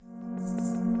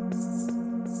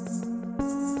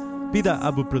Vida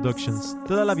Abu Productions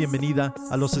te da la bienvenida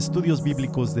a los estudios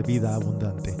bíblicos de vida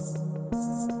abundante.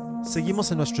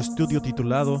 Seguimos en nuestro estudio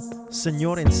titulado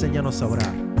Señor, enséñanos a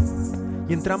orar.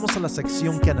 Y entramos a la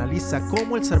sección que analiza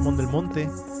cómo el Sermón del Monte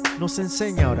nos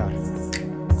enseña a orar.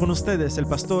 Con ustedes, el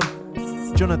pastor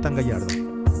Jonathan Gallardo.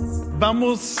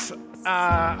 Vamos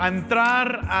a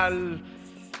entrar a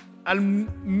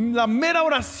la mera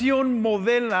oración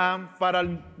modela para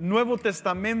el Nuevo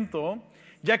Testamento,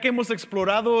 ya que hemos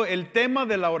explorado el tema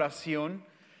de la oración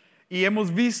y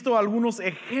hemos visto algunos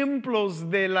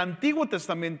ejemplos del Antiguo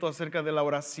Testamento acerca de la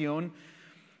oración.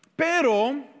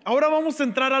 Pero ahora vamos a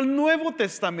entrar al Nuevo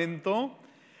Testamento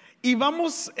y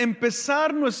vamos a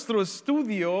empezar nuestro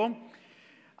estudio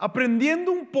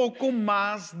aprendiendo un poco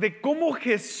más de cómo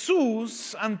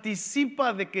Jesús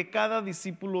anticipa de que cada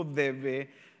discípulo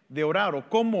debe de orar o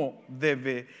cómo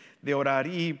debe de orar.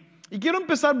 Y quiero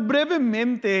empezar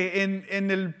brevemente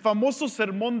en el famoso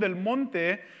Sermón del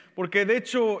Monte, porque de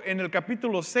hecho en el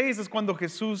capítulo 6 es cuando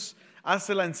Jesús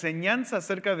hace la enseñanza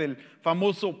acerca del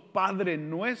famoso Padre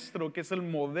Nuestro, que es el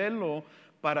modelo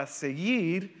para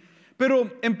seguir. Pero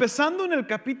empezando en el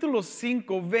capítulo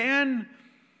 5,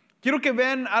 quiero que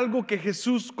vean algo que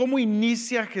Jesús, cómo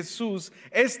inicia Jesús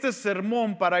este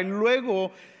sermón para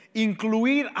luego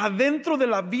incluir adentro de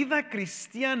la vida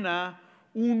cristiana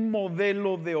un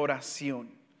modelo de oración.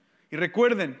 Y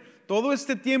recuerden, todo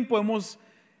este tiempo hemos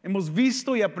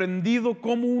visto y aprendido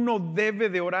cómo uno debe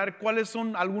de orar, cuáles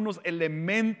son algunos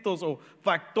elementos o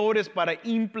factores para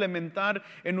implementar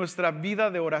en nuestra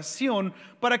vida de oración,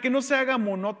 para que no se haga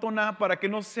monótona, para que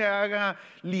no se haga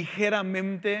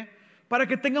ligeramente, para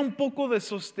que tenga un poco de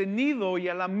sostenido y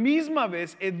a la misma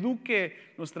vez eduque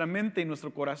nuestra mente y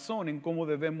nuestro corazón en cómo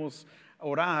debemos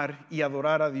orar y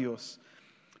adorar a Dios.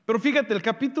 Pero fíjate, el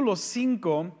capítulo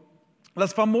 5,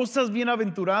 las famosas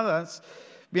bienaventuranzas,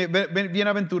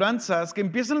 que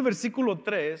empieza en el versículo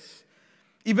 3,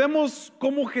 y vemos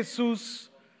cómo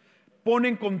Jesús pone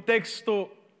en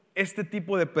contexto este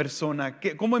tipo de persona.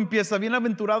 ¿Cómo empieza?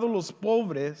 Bienaventurados los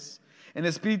pobres en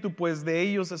espíritu, pues de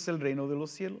ellos es el reino de los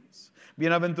cielos.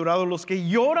 Bienaventurados los que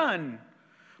lloran,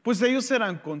 pues ellos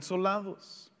serán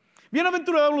consolados.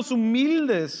 Bienaventurados los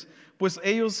humildes, pues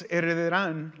ellos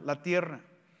heredarán la tierra.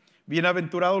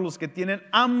 Bienaventurados los que tienen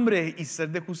hambre y sed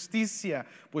de justicia,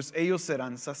 pues ellos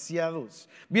serán saciados.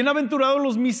 Bienaventurados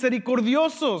los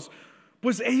misericordiosos,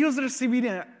 pues ellos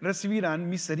recibirán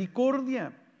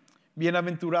misericordia.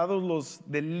 Bienaventurados los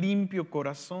de limpio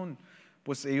corazón,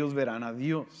 pues ellos verán a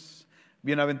Dios.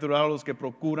 Bienaventurados los que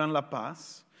procuran la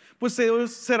paz, pues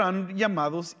ellos serán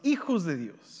llamados hijos de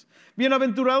Dios.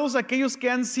 Bienaventurados aquellos que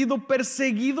han sido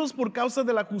perseguidos por causa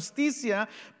de la justicia,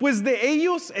 pues de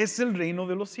ellos es el reino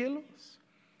de los cielos.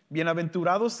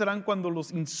 Bienaventurados serán cuando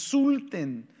los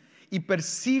insulten y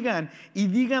persigan y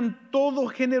digan todo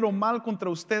género mal contra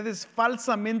ustedes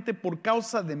falsamente por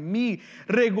causa de mí.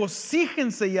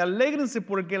 Regocíjense y alégrense,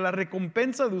 porque la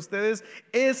recompensa de ustedes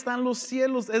está en los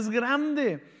cielos, es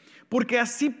grande, porque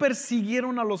así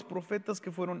persiguieron a los profetas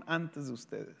que fueron antes de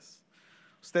ustedes.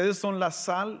 Ustedes son la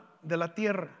sal de la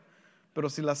tierra, pero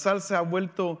si la sal se ha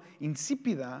vuelto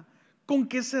insípida, ¿con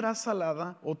qué será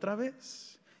salada otra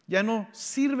vez? Ya no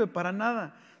sirve para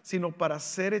nada, sino para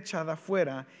ser echada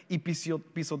fuera y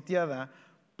pisoteada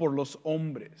por los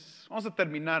hombres. Vamos a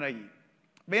terminar ahí.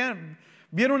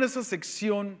 ¿Vieron esa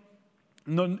sección?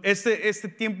 No, este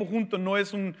tiempo junto no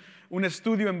es un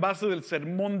estudio en base del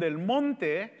Sermón del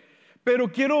Monte,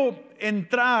 pero quiero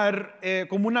entrar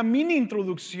como una mini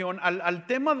introducción al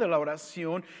tema de la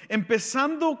oración,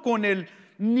 empezando con el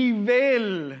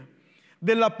nivel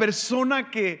de la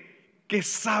persona que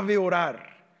sabe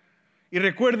orar. Y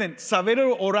recuerden, saber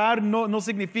orar no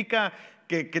significa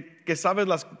que sabes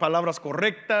las palabras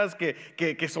correctas,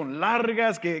 que son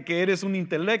largas, que eres un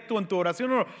intelecto en tu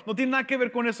oración. No tiene nada que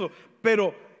ver con eso.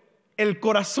 Pero el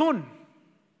corazón,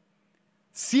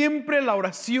 siempre la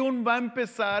oración va a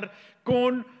empezar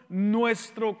con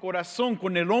nuestro corazón,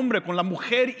 con el hombre, con la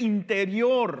mujer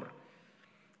interior.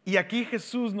 Y aquí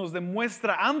Jesús nos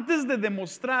demuestra, antes de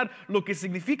demostrar lo que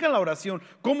significa la oración,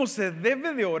 cómo se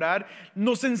debe de orar,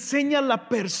 nos enseña la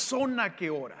persona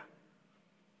que ora.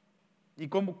 ¿Y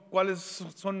cuáles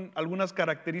son algunas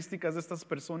características de estas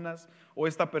personas o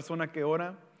esta persona que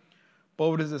ora?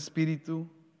 Pobres de espíritu,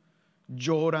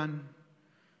 lloran,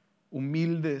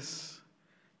 humildes,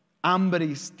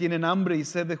 tienen hambre y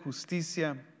sed de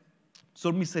justicia,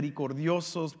 son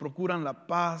misericordiosos, procuran la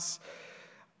paz,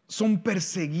 son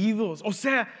perseguidos. O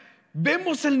sea,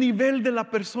 vemos el nivel de la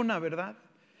persona, ¿verdad?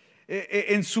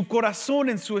 En su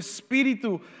corazón, en su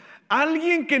espíritu,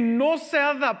 alguien que no se ha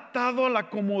adaptado a la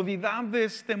comodidad de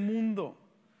este mundo,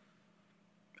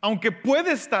 aunque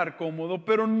puede estar cómodo,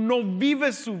 pero no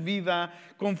vive su vida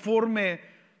conforme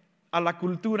a la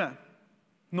cultura,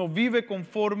 no vive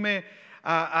conforme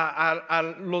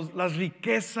a las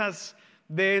riquezas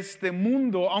de este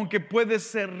mundo. Aunque puede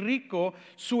ser rico,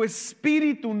 su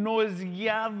espíritu no es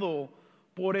guiado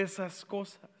por esas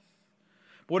cosas.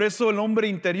 Por eso el hombre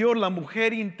interior, la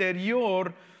mujer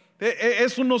interior,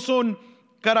 eso no son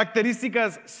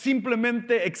características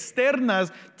simplemente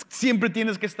externas. Siempre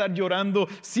tienes que estar llorando,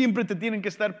 siempre te tienen que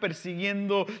estar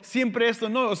persiguiendo, siempre esto,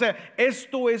 no, o sea,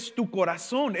 esto es tu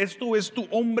corazón, esto es tu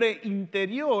hombre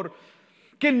interior,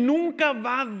 que nunca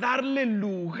va a darle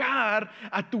lugar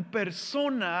a tu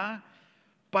persona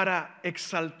para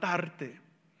exaltarte,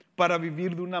 para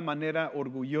vivir de una manera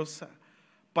orgullosa,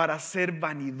 para ser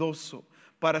vanidoso,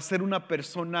 para ser una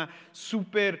persona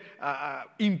súper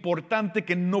importante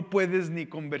que no puedes ni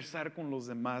conversar con los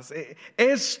demás.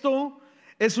 Esto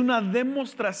es una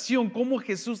demostración cómo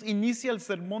Jesús inicia el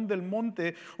Sermón del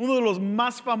Monte, uno de los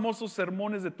más famosos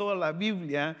sermones de toda la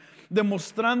Biblia,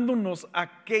 demostrándonos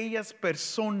aquellas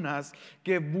personas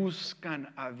que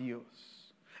buscan a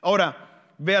Dios. Ahora,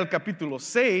 ve al capítulo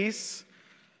 6.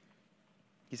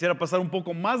 Quisiera pasar un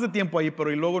poco más de tiempo ahí, pero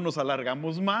y luego nos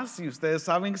alargamos más. Y ustedes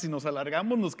saben que si nos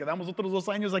alargamos nos quedamos otros 2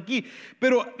 años aquí.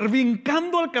 Pero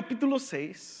brincando al capítulo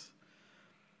 6,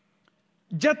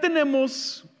 ya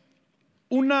tenemos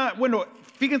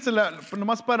fíjense,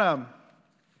 nomás para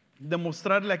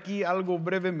demostrarle aquí algo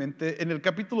brevemente. En el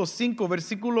capítulo 5,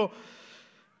 versículo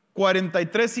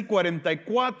 43 y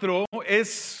 44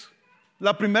 es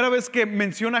la primera vez que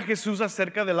menciona a Jesús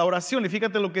acerca de la oración. Y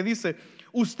fíjate lo que dice: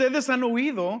 ustedes han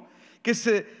oído que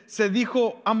se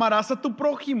dijo, amarás a tu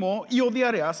prójimo y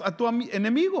odiarás a tu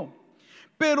enemigo.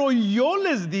 Pero yo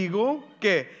les digo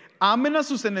que amen a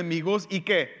sus enemigos y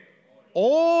que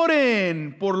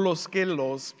oren por los que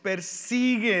los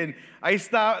persiguen. Ahí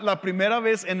está la primera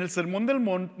vez en el Sermón del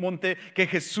Monte que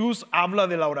Jesús habla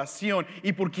de la oración.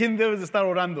 ¿Y por quién debes de estar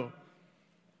orando?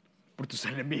 Por tus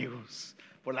enemigos,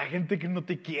 por la gente que no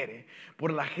te quiere,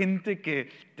 por la gente que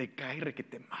te cae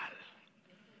requete mal,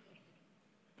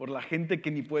 por la gente que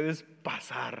ni puedes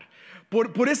pasar,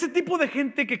 por ese tipo de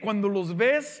gente que cuando los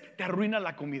ves te arruina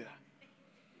la comida.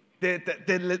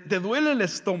 Te duele el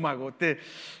estómago, te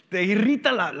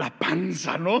irrita la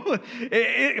panza, ¿no?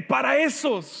 Para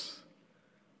esos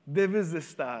debes de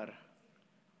estar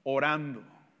orando.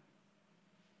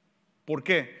 ¿Por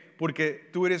qué? Porque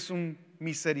tú eres un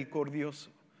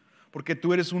misericordioso, porque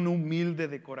tú eres un humilde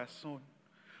de corazón,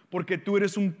 porque tú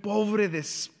eres un pobre de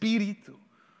espíritu,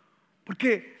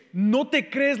 porque no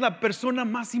te crees la persona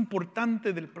más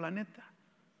importante del planeta.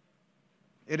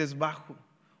 Eres bajo,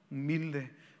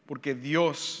 humilde, porque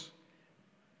Dios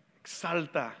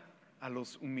exalta a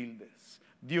los humildes.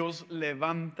 Dios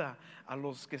levanta a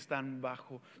los que están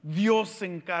bajo. Dios se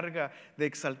encarga de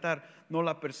exaltar, no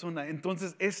la persona.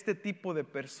 Entonces, este tipo de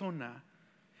persona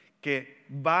que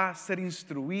va a ser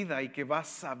instruida y que va a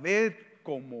saber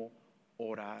cómo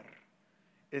orar,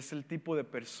 es el tipo de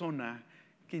persona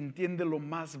que entiende lo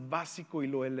más básico y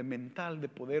lo elemental de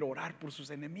poder orar por sus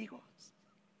enemigos.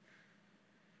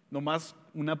 Nomás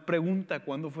una pregunta: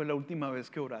 ¿cuándo fue la última vez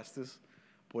que oraste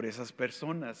por esas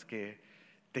personas que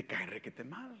te caen requete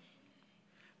mal?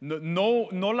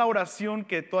 No la oración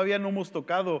que todavía no hemos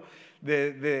tocado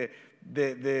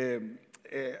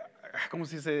 ¿cómo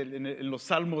se dice en los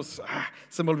salmos?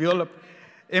 Se me olvidó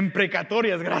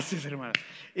imprecatorias, gracias hermana.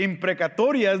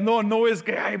 Imprecatorias, no es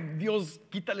que ay Dios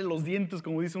quítale los dientes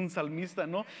como dice un salmista,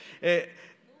 ¿no?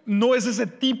 No es ese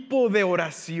tipo de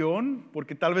oración,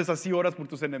 porque tal vez así oras por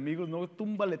tus enemigos, no,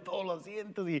 túmbale todos los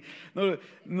dientes y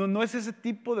no es ese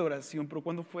tipo de oración. Pero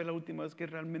 ¿cuándo fue la última vez que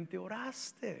realmente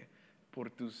oraste por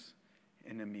tus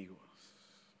enemigos?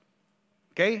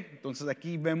 ¿Ok? Entonces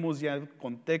aquí vemos ya el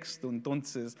contexto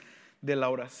entonces de la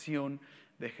oración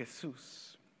de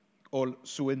Jesús o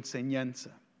su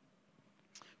enseñanza.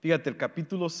 Fíjate el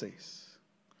capítulo 6,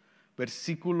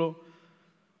 versículo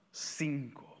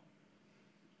 5.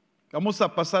 Vamos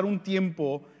a pasar un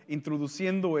tiempo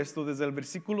introduciendo esto desde el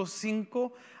versículo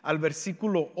 5 al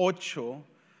versículo 8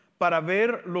 para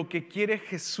ver lo que quiere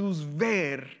Jesús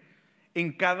ver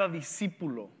en cada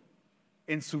discípulo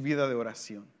en su vida de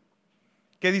oración.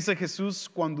 ¿Qué dice Jesús?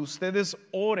 Cuando ustedes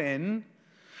oren,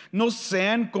 no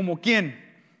sean como ¿quién?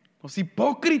 Los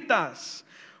hipócritas,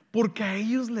 porque a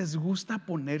ellos les gusta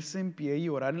ponerse en pie y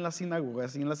orar en las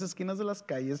sinagogas y en las esquinas de las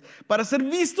calles para ser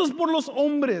vistos por los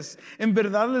hombres. En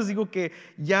verdad les digo que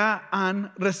ya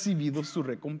han recibido su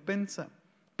recompensa.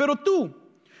 Pero tú,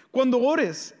 Cuando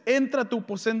ores, entra a tu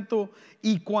aposento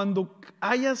y cuando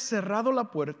hayas cerrado la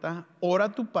puerta, ora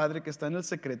a tu Padre que está en el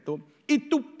secreto, y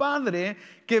tu Padre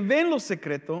que ve en lo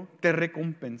secreto te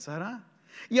recompensará.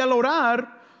 Y al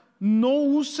orar, no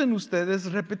usen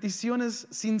ustedes repeticiones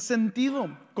sin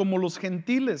sentido como los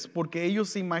gentiles, porque ellos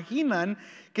se imaginan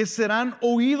que serán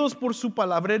oídos por su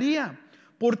palabrería.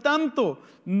 Por tanto,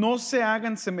 no se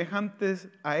hagan semejantes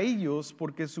a ellos,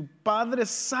 porque su Padre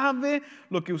sabe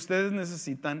lo que ustedes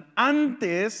necesitan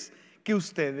antes que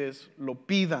ustedes lo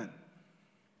pidan.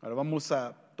 Ahora vamos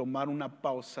a tomar una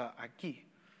pausa aquí.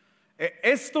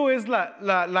 Esto es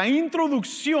la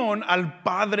introducción al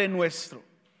Padre Nuestro.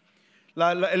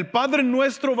 El Padre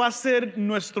Nuestro va a ser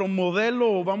nuestro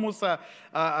modelo.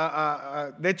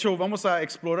 De hecho, vamos a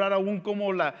explorar aún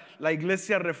cómo la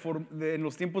iglesia en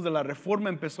los tiempos de la Reforma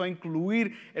empezó a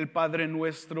incluir el Padre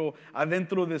Nuestro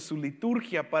adentro de su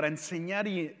liturgia para enseñar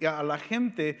a la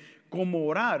gente cómo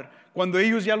orar, cuando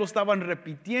ellos ya lo estaban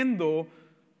repitiendo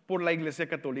por la Iglesia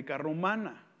Católica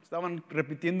Romana. Estaban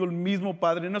repitiendo el mismo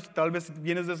Padre Nuestro. Tal vez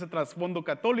vienes de ese trasfondo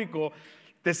católico,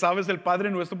 te sabes el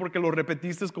Padre Nuestro porque lo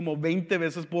repetiste como 20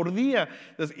 veces por día.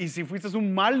 Y si fuiste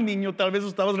un mal niño, tal vez lo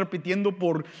estabas repitiendo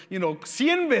por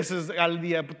 100 veces al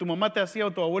día. Tu mamá te hacía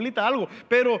o tu abuelita algo.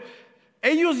 Pero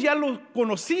ellos ya lo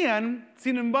conocían.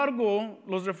 Sin embargo,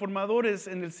 los reformadores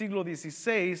en el siglo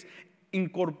XVI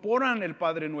incorporan el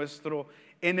Padre Nuestro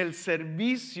en el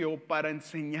servicio para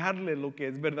enseñarle lo que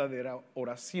es verdadera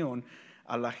oración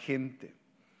a la gente.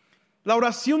 La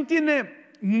oración tiene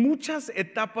muchas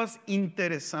etapas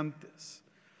interesantes.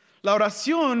 La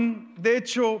oración, de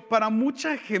hecho, para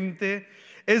mucha gente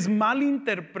es mal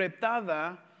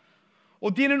interpretada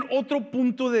o tienen otro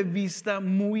punto de vista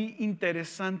muy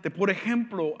interesante. Por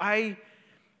ejemplo, hay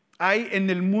en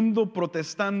el mundo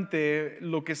protestante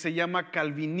lo que se llama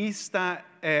calvinista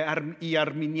y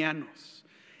arminianos.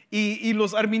 Y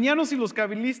los arminianos y los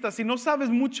calvinistas, si no sabes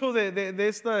mucho de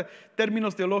estos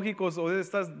términos teológicos o de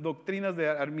estas doctrinas de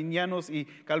arminianos y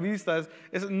calvinistas,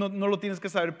 no lo tienes que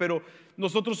saber, pero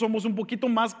nosotros somos un poquito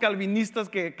más calvinistas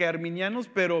que arminianos,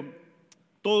 pero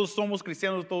todos somos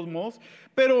cristianos de todos modos.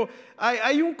 Pero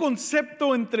hay un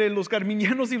concepto entre los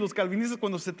arminianos y los calvinistas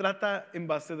cuando se trata en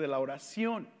base de la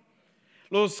oración.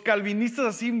 Los calvinistas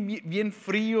así bien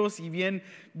fríos y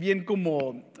bien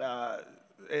como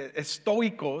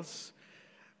estoicos,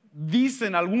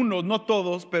 dicen algunos, no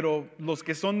todos, pero los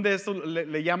que son de esto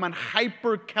le llaman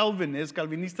hyper calvinists,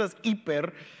 calvinistas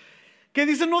hiper, que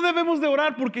dicen no debemos de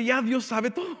orar porque ya Dios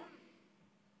sabe todo.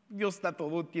 Dios está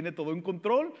todo, tiene todo en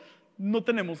control, no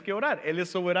tenemos que orar. Él es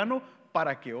soberano,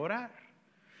 ¿para qué orar?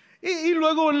 Y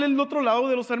luego en el otro lado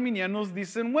de los arminianos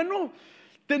dicen, bueno,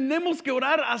 tenemos que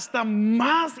orar hasta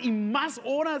más y más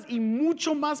horas y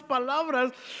mucho más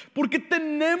palabras porque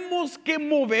tenemos que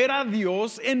mover a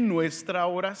Dios en nuestra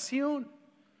oración.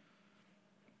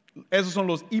 Esos son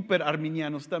los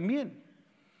hiperarminianos también.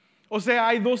 O sea,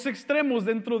 hay dos extremos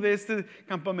dentro de este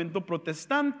campamento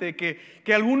protestante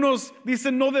que algunos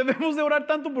dicen no debemos de orar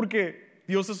tanto porque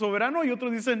Dios es soberano, y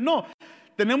otros dicen no,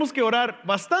 tenemos que orar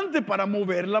bastante para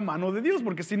mover la mano de Dios,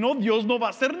 porque si no, Dios no va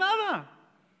a hacer nada.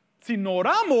 Si no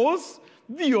oramos,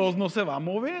 Dios no se va a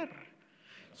mover.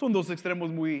 Son dos extremos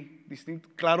muy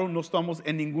distintos. Claro, no estamos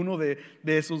en ninguno de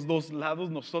esos dos lados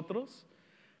nosotros,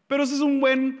 pero esa es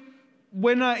una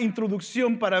buena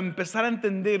introducción para empezar a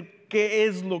entender qué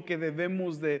es lo que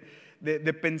debemos de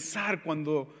pensar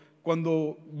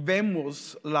cuando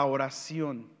vemos la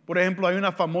oración. Por ejemplo, hay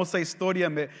una famosa historia,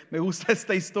 me gusta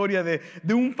esta historia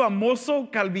de un famoso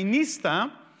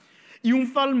calvinista y un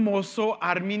famoso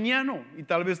arminiano, y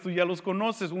tal vez tú ya los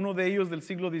conoces. Uno de ellos del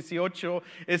siglo XVIII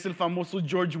es el famoso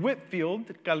George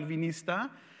Whitefield,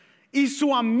 calvinista, y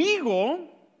su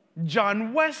amigo John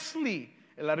Wesley,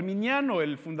 el arminiano,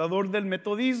 el fundador del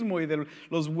metodismo y de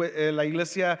la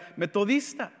iglesia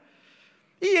metodista.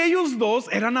 Y ellos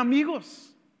dos eran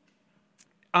amigos,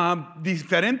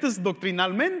 diferentes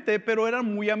doctrinalmente, pero eran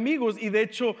muy amigos, y de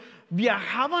hecho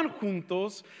viajaban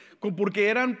juntos porque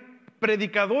eran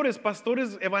predicadores,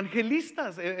 pastores,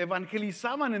 evangelistas,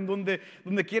 evangelizaban en donde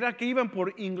quiera que iban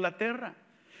por Inglaterra.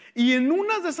 Y en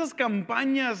una de esas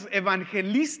campañas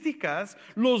evangelísticas,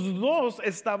 los dos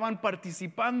estaban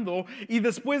participando, y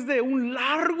después de un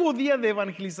largo día de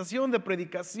evangelización, de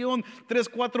predicación,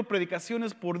 3-4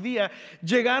 predicaciones por día,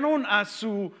 llegaron a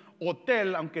su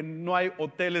hotel, aunque no hay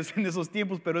hoteles en esos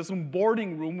tiempos, pero es un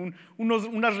boarding room,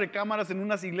 unas recámaras en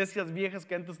unas iglesias viejas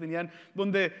que antes tenían,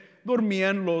 donde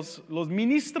dormían los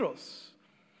ministros.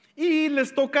 Y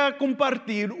les toca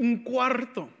compartir un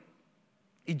cuarto.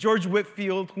 Y George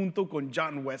Whitefield junto con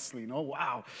John Wesley, ¿no?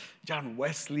 Wow, John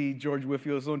Wesley, George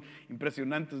Whitefield son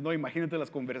impresionantes, ¿no? Imagínate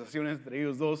las conversaciones entre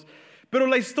ellos dos. Pero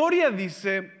la historia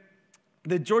dice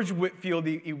de George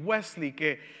Whitefield y Wesley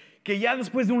que ya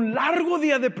después de un largo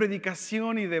día de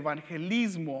predicación y de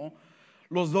evangelismo,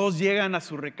 los dos llegan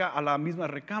a la misma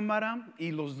recámara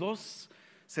y los dos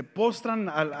se postran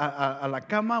a la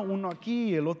cama, uno aquí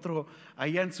y el otro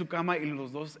allá en su cama, y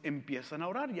los dos empiezan a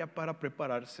orar ya para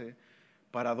prepararse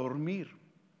para dormir.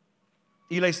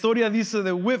 Y la historia dice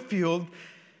de Whitefield,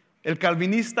 el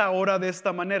calvinista ora de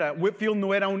esta manera. Whitefield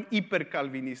no era un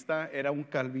hipercalvinista, era un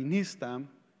calvinista,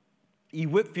 y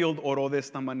Whitefield oró de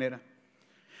esta manera: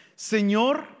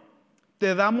 Señor,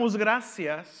 te damos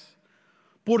gracias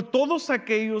por todos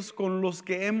aquellos con los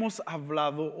que hemos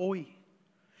hablado hoy,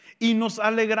 y nos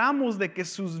alegramos de que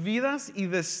sus vidas y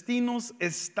destinos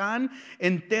están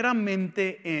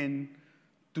enteramente en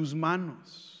tus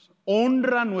manos.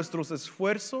 Honra nuestros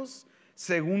esfuerzos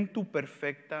según tu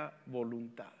perfecta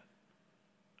voluntad.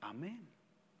 Amén.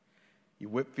 Y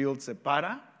Whitefield se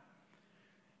para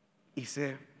y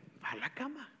se va a la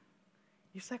cama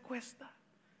y se acuesta.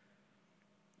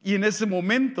 Y en ese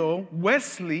momento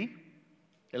Wesley,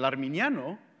 el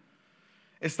arminiano,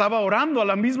 estaba orando a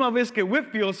la misma vez que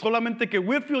Whitefield, solamente que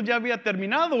Whitefield ya había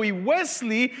terminado y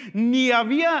Wesley ni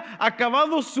había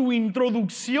acabado su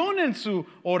introducción en su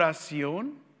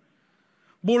oración.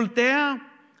 Voltea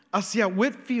hacia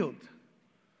Whitefield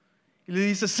y le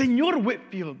dice: Señor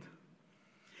Whitefield,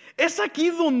 ¿es aquí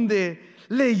donde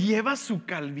le lleva su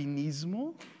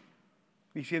calvinismo?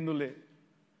 Diciéndole: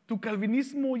 tu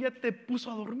calvinismo ya te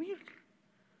puso a dormir.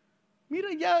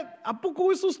 Mira, ya, ¿a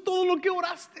poco eso es todo lo que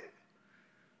oraste?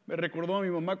 Me recordó a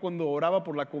mi mamá cuando oraba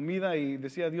por la comida y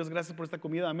decía: Dios, gracias por esta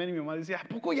comida, amén. Y mi mamá decía: ¿a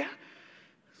poco ya?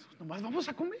 Nomás vamos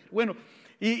a comer. Bueno,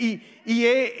 y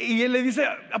él le dice: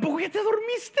 ¿a poco ya te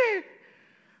dormiste?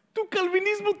 Tu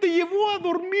calvinismo te llevó a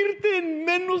dormirte en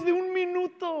menos de un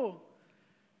minuto.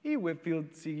 Y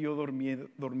Whitefield siguió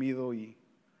dormido y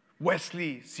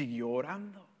Wesley siguió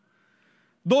orando.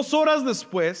 2 horas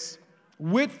después,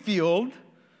 Whitefield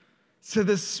se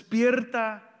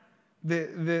despierta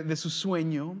de su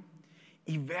sueño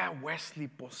y ve a Wesley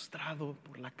postrado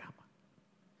por la cama.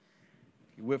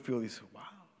 Y Whitefield dice: wow.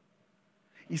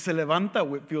 Y se levanta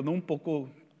Whitefield, ¿no? Un poco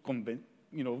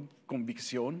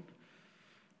convicción.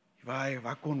 Y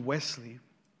va con Wesley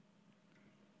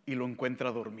y lo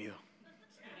encuentra dormido.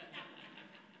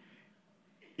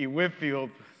 Y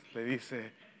Whitefield le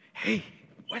dice: hey,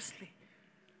 Wesley,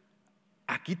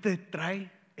 ¿aquí te trae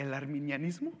el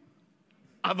arminianismo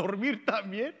a dormir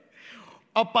también?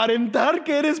 Aparentar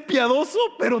que eres piadoso,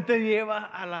 pero te lleva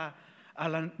a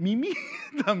la Mimi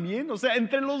también. O sea,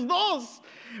 entre los dos,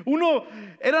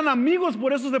 eran amigos,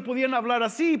 por eso se podían hablar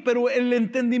así, pero el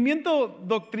entendimiento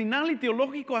doctrinal y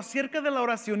teológico acerca de la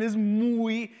oración es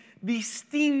muy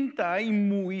distinta y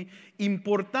muy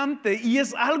importante, y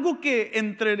es algo que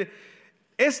entre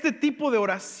este tipo de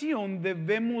oración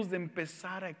debemos de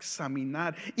empezar a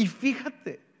examinar. Y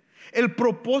fíjate, el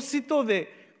propósito de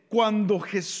cuando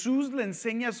Jesús le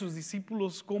enseña a sus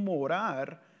discípulos cómo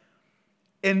orar,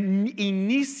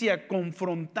 inicia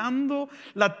confrontando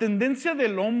la tendencia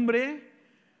del hombre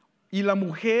y la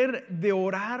mujer de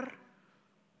orar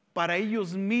para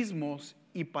ellos mismos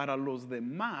y para los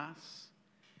demás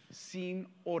sin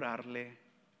orarle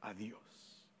a Dios.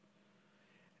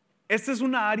 Esta es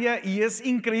una área, y es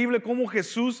increíble cómo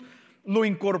Jesús lo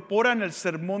incorpora en el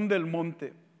Sermón del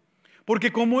Monte,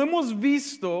 porque como hemos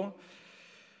visto,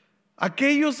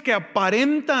 aquellos que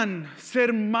aparentan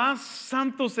ser más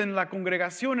santos en la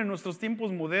congregación en nuestros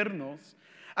tiempos modernos,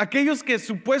 aquellos que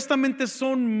supuestamente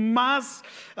son más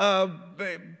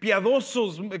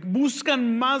piadosos,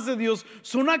 buscan más de Dios,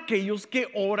 son aquellos que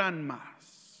oran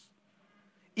más.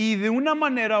 Y de una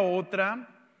manera u otra,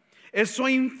 eso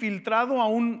ha infiltrado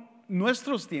aún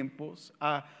nuestros tiempos,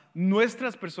 a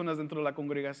nuestras personas dentro de la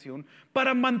congregación,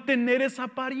 para mantener esa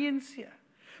apariencia.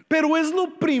 Pero es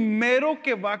lo primero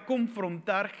que va a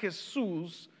confrontar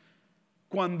Jesús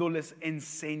cuando les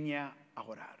enseña a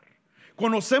orar.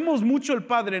 Conocemos mucho el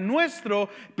Padre Nuestro,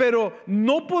 pero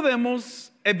no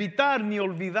podemos evitar ni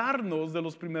olvidarnos de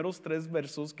los primeros 3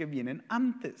 versos que vienen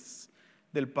antes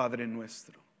del Padre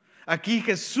Nuestro. Aquí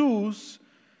Jesús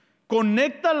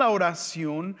conecta la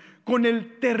oración con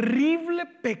el terrible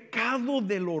pecado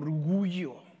del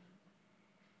orgullo.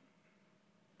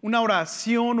 Una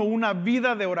oración o una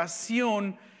vida de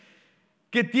oración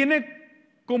que tiene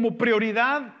como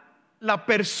prioridad la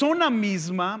persona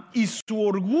misma y su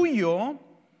orgullo,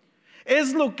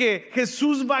 es lo que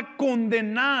Jesús va a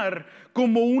condenar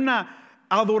como una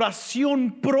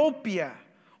adoración propia,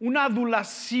 una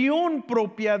adulación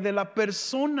propia de la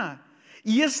persona.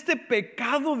 Y este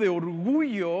pecado de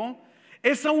orgullo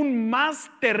es aún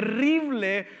más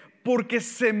terrible porque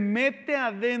se mete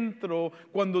adentro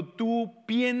cuando tú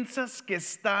piensas que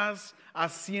estás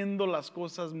haciendo las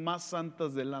cosas más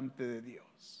santas delante de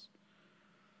Dios.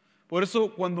 Por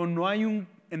eso, cuando no hay un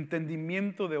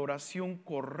entendimiento de oración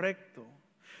correcto,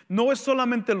 no es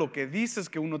solamente lo que dices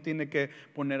que uno tiene que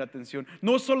poner atención,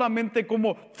 no es solamente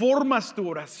cómo formas tu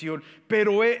oración,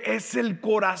 pero es el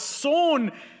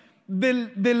corazón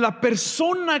de la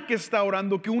persona que está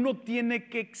orando que uno tiene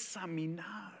que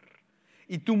examinar.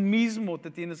 Y tú mismo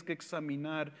te tienes que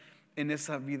examinar en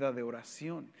esa vida de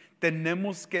oración.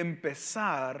 Tenemos que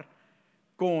empezar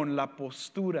con la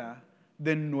postura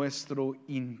de nuestro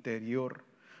interior.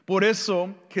 Por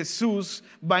eso Jesús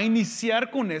va a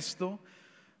iniciar con esto.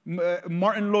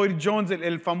 Martin Lloyd Jones,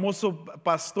 el famoso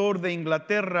pastor de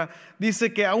Inglaterra,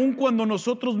 dice que aun cuando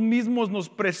nosotros mismos nos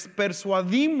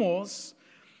persuadimos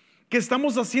que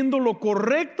estamos haciendo lo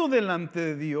correcto delante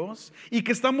de Dios y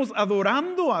que estamos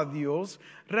adorando a Dios,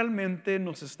 realmente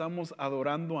nos estamos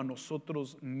adorando a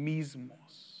nosotros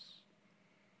mismos.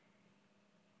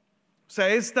 O sea,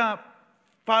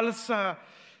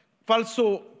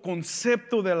 falso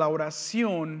concepto de la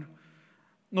oración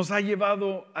nos ha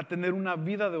llevado a tener una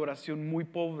vida de oración muy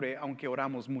pobre, aunque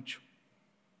oramos mucho.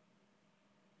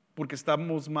 Porque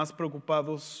estamos más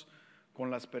preocupados con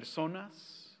las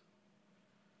personas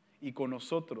y con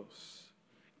nosotros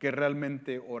que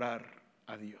realmente orar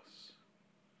a Dios.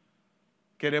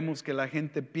 Queremos que la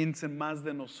gente piense más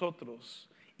de nosotros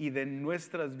y de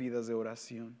nuestras vidas de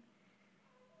oración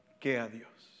que a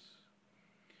Dios.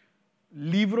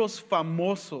 Libros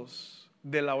famosos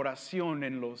de la oración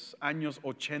en los años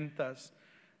 80s,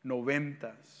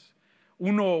 90s.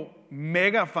 Uno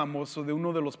mega famoso de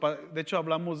uno de los, de hecho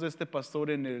hablamos de este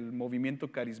pastor en el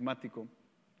movimiento carismático.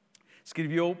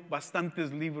 Escribió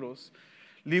bastantes libros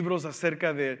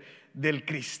acerca del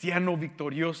cristiano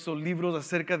victorioso, libros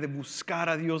acerca de buscar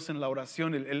a Dios en la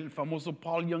oración, el famoso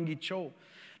Paul Yonggi Cho,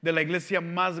 de la iglesia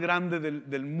más grande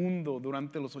del mundo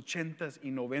durante los 80s y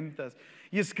 90s.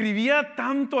 Y escribía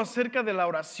tanto acerca de la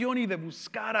oración y de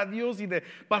buscar a Dios y de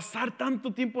pasar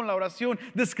tanto tiempo en la oración.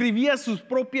 Describía sus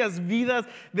propias vidas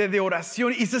de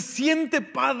oración. Y se siente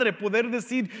padre poder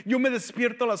decir, yo me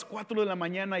despierto a las 4 de la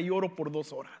mañana y oro por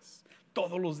 2 horas,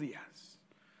 todos los días.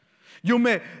 Yo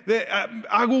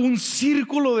hago un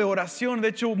círculo de oración. De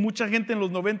hecho, mucha gente en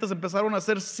los 90s empezaron a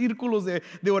hacer círculos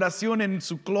de oración en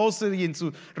su closet y en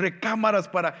sus recámaras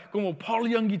como Paul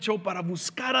Yonggi Cho, para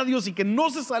buscar a Dios, y que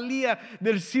no se salía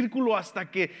del círculo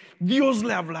hasta que Dios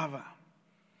le hablaba.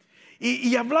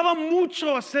 Y hablaba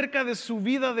mucho acerca de su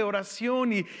vida de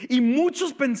oración, y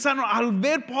muchos pensaron al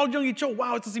ver Paul Yonggi Cho,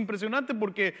 wow, esto es impresionante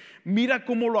porque mira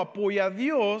cómo lo apoya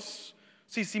Dios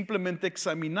si simplemente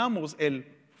examinamos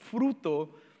el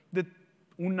fruto de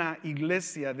una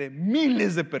iglesia de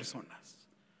miles de personas.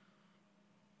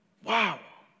 Wow.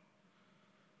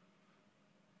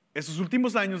 Estos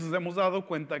últimos años nos hemos dado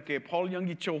cuenta que Paul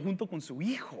Yonggi Cho junto con su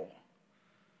hijo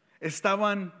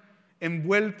estaban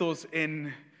envueltos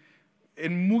en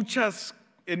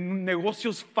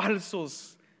negocios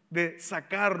falsos de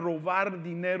robar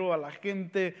dinero a la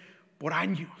gente por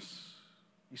años.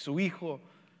 Y su hijo,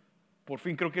 por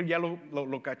fin creo que ya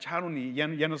lo cacharon y ya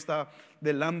no está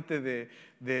delante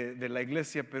de la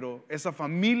iglesia, pero esa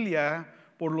familia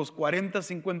por los 40,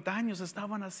 50 años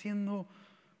estaban haciendo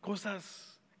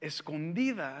cosas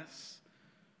escondidas,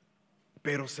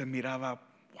 pero se miraba,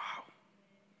 wow,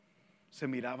 se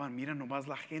miraban, mira nomás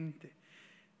la gente,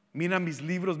 mira mis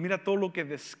libros, mira todo lo que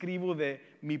describo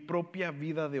de mi propia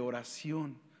vida de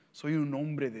oración, soy un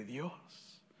hombre de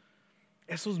Dios.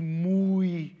 Eso es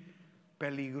muy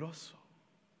peligroso.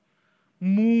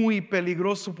 Muy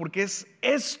peligroso, porque es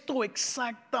esto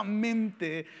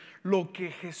exactamente lo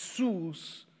que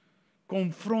Jesús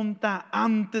confronta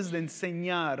antes de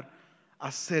enseñar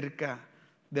acerca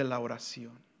de la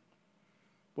oración.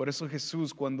 Por eso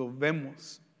Jesús, cuando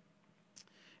vemos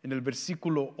en el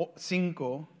versículo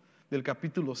 5 del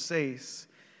capítulo 6,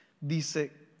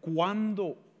 dice,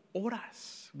 cuando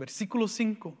oras, versículo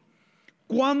 5,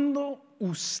 cuando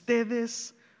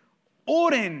ustedes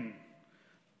oren.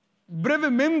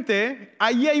 Brevemente,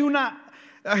 ahí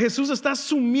Jesús está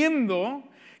asumiendo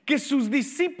que sus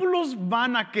discípulos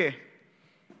van a ¿qué?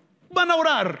 Van a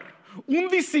orar. Un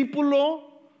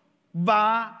discípulo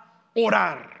va a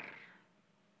orar.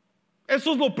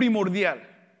 Eso es lo primordial.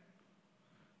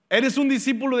 ¿Eres un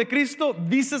discípulo de Cristo?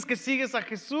 ¿Dices que sigues a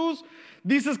Jesús?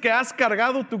 ¿Dices que has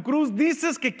cargado tu cruz?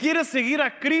 ¿Dices que quieres seguir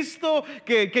a Cristo?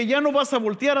 ¿Que ya no vas a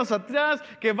voltear hacia atrás?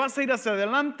 ¿Que vas a ir hacia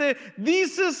adelante?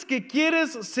 ¿Dices que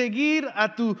quieres seguir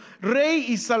a tu Rey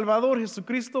y Salvador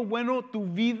Jesucristo? Bueno, tu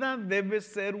vida debe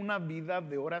ser una vida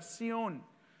de oración.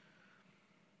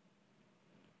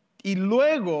 Y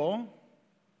luego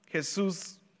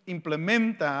Jesús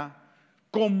implementa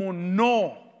cómo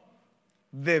no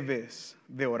debes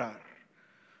de orar.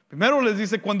 Primero les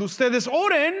dice, cuando ustedes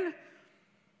oren,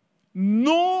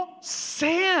 no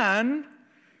sean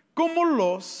como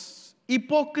los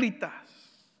hipócritas.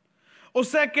 O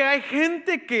sea que hay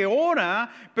gente que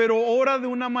ora, pero ora de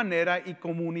una manera y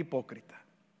como un hipócrita.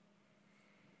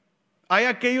 Hay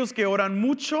aquellos que oran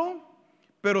mucho,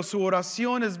 pero su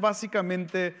oración es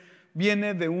básicamente,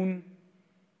 viene de una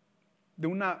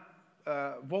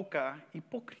boca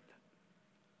hipócrita.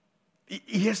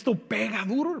 Y esto pega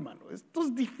duro, hermano. Esto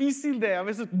es difícil de a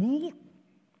veces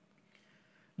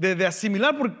de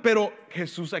asimilar, pero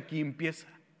Jesús aquí empieza.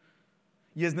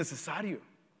 Y es necesario.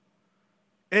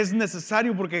 Es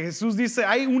necesario porque Jesús dice,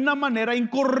 hay una manera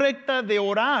incorrecta de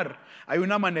orar. Hay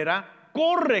una manera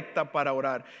correcta para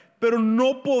orar. Pero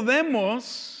no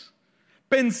podemos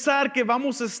pensar que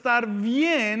vamos a estar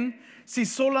bien si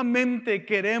solamente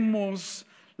queremos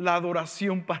la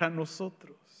adoración para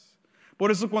nosotros. Por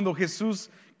eso cuando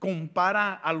Jesús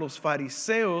compara a los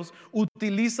fariseos,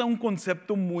 utiliza un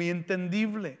concepto muy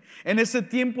entendible. En ese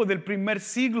tiempo del primer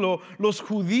siglo, los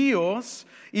judíos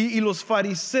y los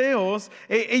fariseos,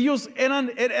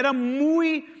 era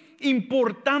muy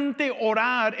importante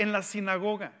orar en la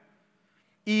sinagoga.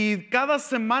 Y cada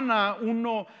semana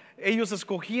ellos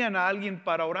escogían a alguien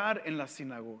para orar en la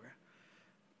sinagoga.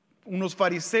 Unos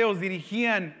fariseos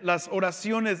dirigían las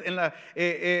oraciones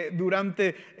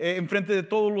en frente de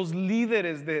todos los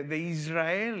líderes de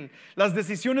Israel. Las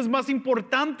decisiones más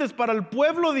importantes para el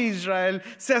pueblo de Israel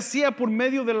se hacía por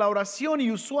medio de la oración,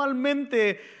 y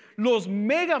usualmente los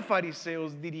mega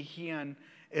fariseos dirigían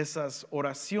esas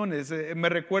oraciones. Me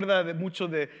recuerda mucho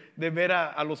de ver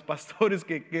a los pastores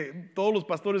que todos los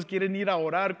pastores quieren ir a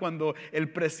orar cuando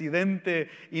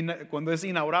cuando es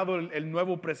inaugurado el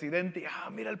nuevo presidente.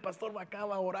 Mira, el pastor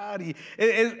acaba a orar. Y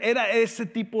era ese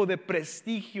tipo de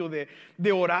prestigio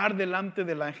de orar delante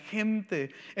de la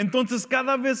gente. Entonces,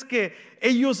 cada vez que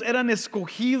ellos eran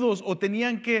escogidos o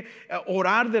tenían que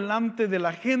orar delante de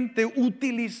la gente,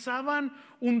 utilizaban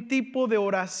un tipo de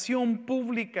oración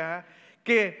pública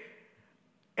que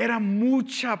era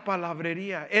mucha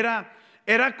palabrería.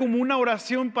 Era como una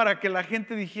oración para que la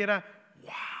gente dijera,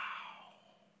 wow,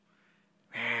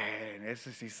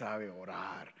 ese sí sabe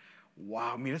orar.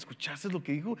 Wow, mira, ¿escuchaste lo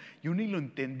que dijo? Yo ni lo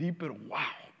entendí, pero wow,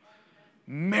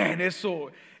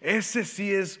 ese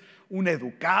sí es un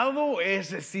educado,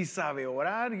 ese sí sabe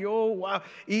orar. Wow.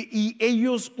 Y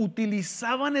ellos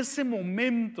utilizaban ese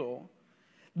momento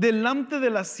delante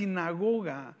de la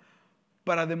sinagoga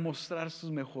para demostrar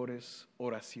sus mejores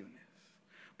oraciones.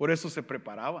 Por eso se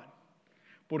preparaban,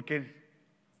 porque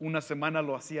una semana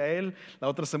lo hacía él, la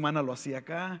otra semana lo hacía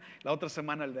acá, la otra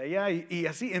semana el de allá, y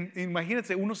así.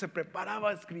 Imagínense, uno se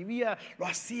preparaba, escribía, lo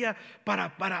hacía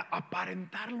para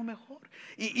aparentarlo mejor.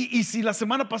 Y si la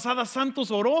semana pasada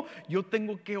Santos oró, yo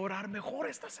tengo que orar mejor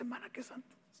esta semana que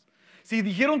Santos. Si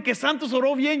dijeron que Santos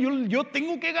oró bien, yo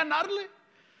tengo que ganarle.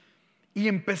 Y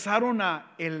empezaron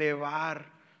a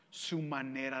elevar su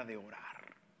manera de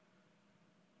orar.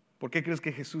 ¿Por qué crees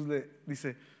que Jesús le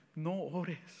dice, no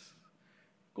ores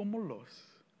como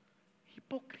los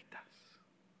hipócritas?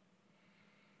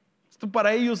 Esto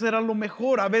para ellos era lo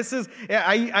mejor. A veces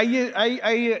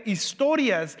hay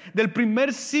historias del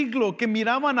primer siglo que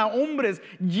miraban a hombres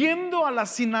yendo a la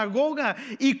sinagoga,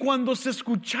 y cuando se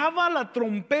escuchaba la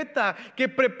trompeta que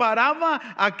preparaba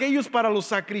a aquellos para los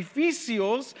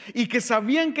sacrificios y que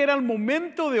sabían que era el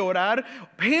momento de orar,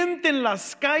 gente en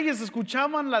las calles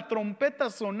escuchaban la trompeta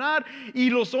sonar,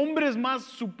 y los hombres más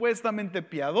supuestamente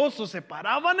piadosos se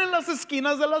paraban en las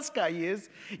esquinas de las calles,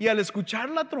 y al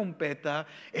escuchar la trompeta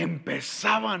empezaban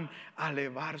a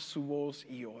elevar su voz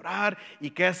y orar.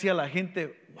 ¿Y qué hacía la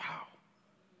gente?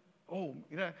 Wow.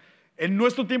 Mira, en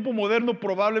nuestro tiempo moderno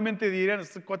probablemente dirían,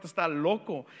 este cuate está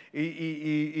loco,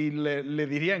 y le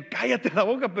dirían, cállate la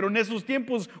boca. Pero en esos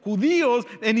tiempos judíos,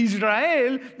 en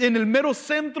Israel, en el mero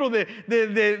centro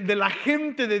de la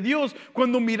gente de Dios,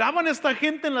 cuando miraban a esta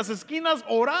gente en las esquinas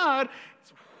orar,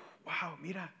 wow,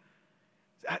 mira,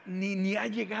 ni ha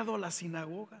llegado a la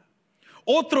sinagoga.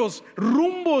 Otros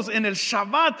rumbos en el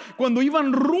Shabbat, cuando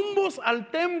iban rumbos al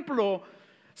templo,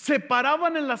 se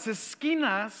paraban en las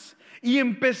esquinas y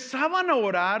empezaban a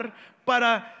orar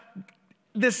para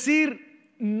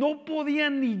decir, no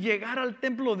podían ni llegar al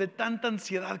templo de tanta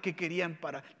ansiedad que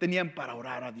tenían para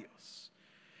orar a Dios.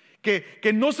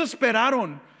 Que no se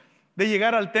esperaron de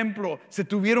llegar al templo, se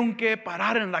tuvieron que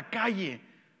parar en la calle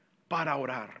para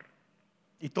orar.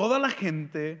 Y toda la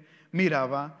gente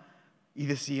miraba y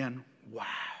decían: wow,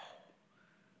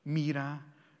 mira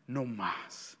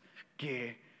nomás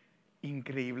qué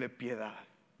increíble piedad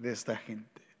de esta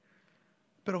gente.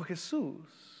 Pero Jesús,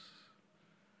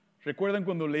 ¿recuerdan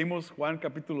cuando leímos Juan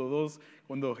capítulo 2?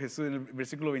 Cuando Jesús, en el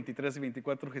versículo 23 y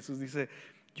 24, Jesús dice: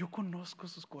 yo conozco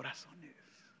sus corazones.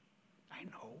 I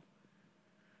know.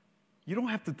 You don't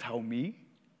have to tell me.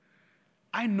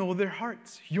 I know their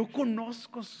hearts. Yo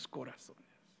conozco sus corazones.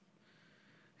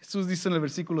 Jesús dice en el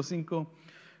versículo 5: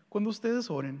 cuando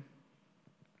ustedes oren,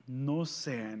 no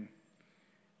sean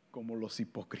como los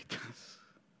hipócritas,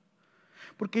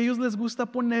 porque a ellos les gusta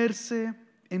ponerse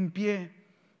en pie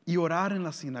y orar en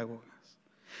las sinagogas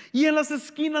y en las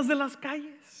esquinas de las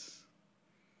calles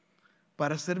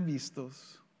para ser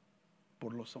vistos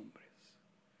por los hombres.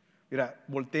 Mira,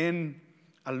 volteen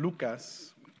a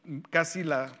Lucas, casi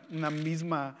una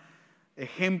misma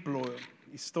ejemplo,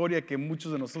 historia que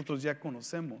muchos de nosotros ya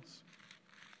conocemos.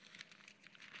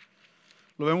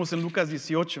 Lo vemos en Lucas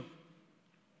 18.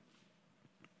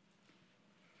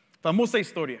 Famosa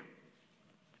historia.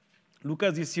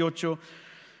 Lucas 18,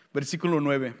 versículo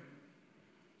 9.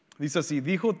 Dice así: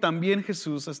 dijo también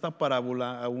Jesús esta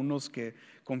parábola a unos que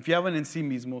confiaban en sí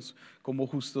mismos como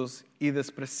justos y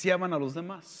despreciaban a los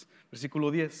demás.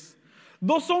 Versículo 10.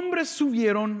 Dos hombres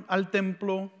subieron al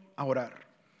templo a orar.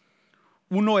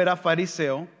 Uno era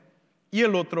fariseo y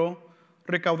el otro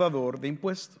recaudador de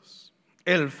impuestos.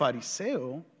 El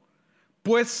fariseo,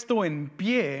 puesto en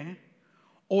pie,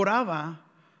 oraba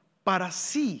para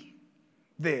sí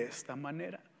de esta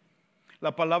manera.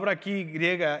 La palabra aquí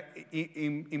griega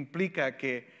implica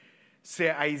que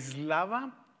se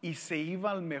aislaba y se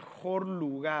iba al mejor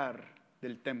lugar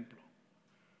del templo.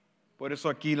 Por eso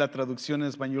aquí la traducción en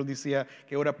español decía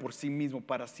que ora por sí mismo,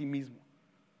 para sí mismo.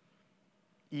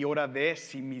 Y ora de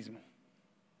sí mismo.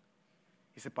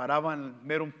 Y se paraban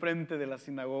mero enfrente de la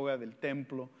sinagoga, del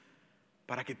templo,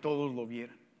 para que todos lo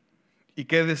vieran. ¿Y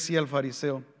qué decía el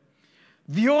fariseo?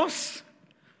 Dios,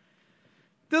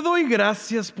 te doy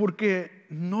gracias porque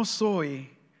no soy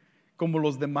como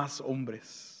los demás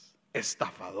hombres,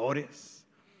 estafadores,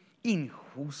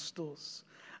 injustos,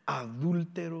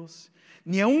 adúlteros,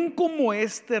 ni aun como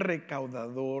este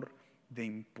recaudador de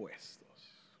impuestos.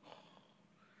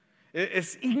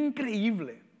 Es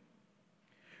increíble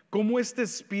cómo este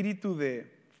espíritu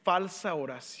de falsa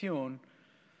oración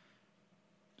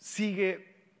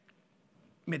sigue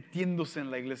metiéndose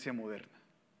en la iglesia moderna.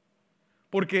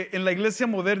 Porque en la iglesia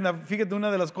moderna, fíjate,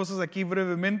 una de las cosas aquí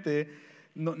brevemente,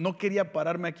 no quería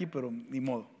pararme aquí, pero ni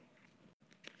modo.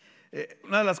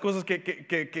 Una de las cosas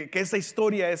que esa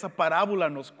historia, esa parábola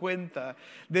nos cuenta,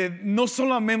 de no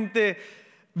solamente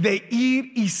de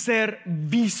ir y ser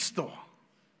visto.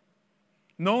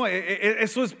 No,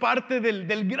 eso es parte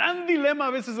del gran dilema a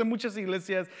veces de muchas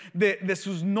iglesias, de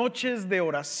sus noches de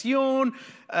oración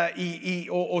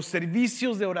o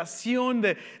servicios de oración,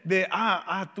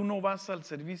 tú no vas al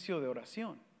servicio de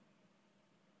oración.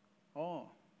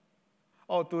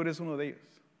 Tú eres uno de ellos.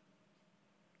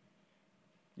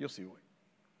 Yo sí voy.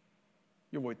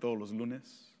 Yo voy todos los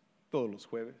lunes, todos los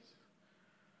jueves.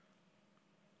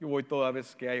 Yo voy toda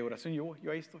vez que hay oración, yo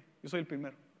ahí estoy. Yo soy el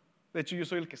primero. De hecho, yo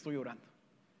soy el que estoy orando.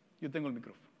 Yo tengo el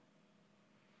micrófono.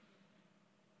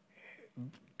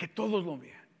 Que todos lo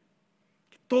vean,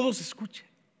 que todos escuchen.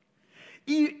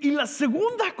 Y la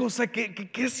segunda cosa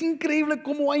que es increíble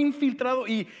cómo ha infiltrado,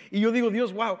 y yo digo,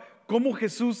 Dios, wow, cómo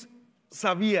Jesús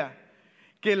sabía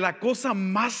que la cosa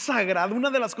más sagrada,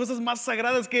 una de las cosas más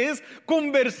sagradas, que es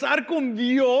conversar con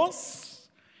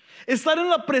Dios, estar en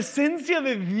la presencia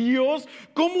de Dios,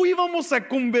 cómo íbamos a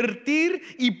convertir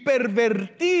y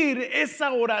pervertir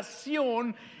esa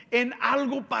oración en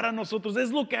algo para nosotros.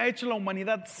 Es lo que ha hecho la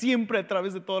humanidad siempre a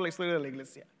través de toda la historia de la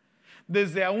iglesia.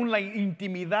 Desde aún la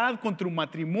intimidad con tu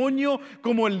matrimonio,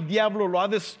 como el diablo lo ha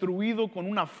destruido con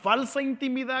una falsa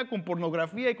intimidad, con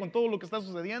pornografía y con todo lo que está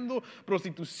sucediendo,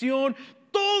 prostitución,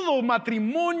 todo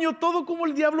matrimonio, todo como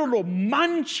el diablo lo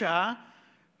mancha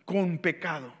con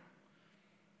pecado.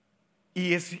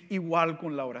 Y es igual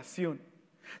con la oración.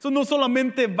 Eso no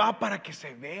solamente va para que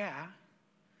se vea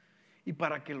y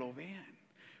para que lo vean.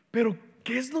 Pero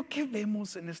 ¿qué es lo que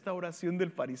vemos en esta oración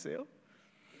del fariseo?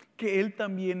 Que él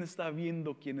también está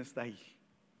viendo quién está ahí.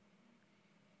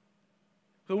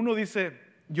 Uno dice,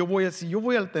 yo voy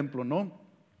al templo, ¿no?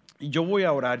 Y yo voy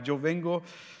a orar, yo vengo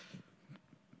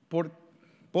por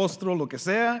postro, lo que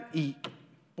sea, y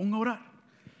pongo a orar.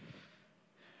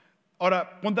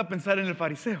 Ahora, ponte a pensar en el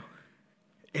fariseo.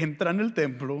 Entra en el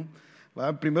templo,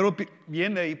 ¿va? Primero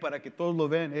viene ahí para que todos lo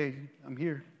vean. Hey, I'm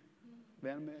here.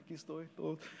 Véanme, aquí estoy.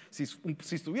 Todo. Si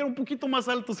estuviera un poquito más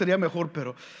alto sería mejor,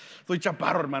 pero estoy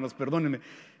chaparro, hermanos, perdónenme.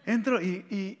 Entro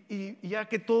y ya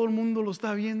que todo el mundo lo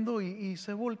está viendo y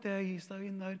se voltea y está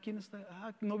viendo a ver quién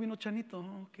está. No vino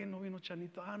Chanito. ¿Qué no vino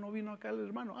Chanito? No vino acá el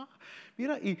hermano.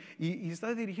 Mira, y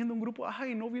está dirigiendo un grupo.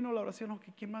 Y no vino la oración.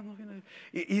 ¿Quién más no vino?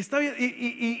 Y está bien.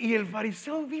 Y el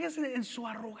fariseo, fíjese en su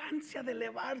arrogancia de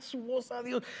elevar su voz a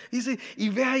Dios. Dice, y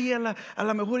ve ahí a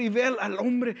la mejor, y ve al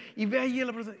hombre, y ve ahí a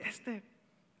la persona. Este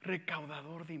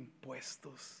recaudador de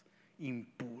impuestos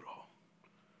impuro.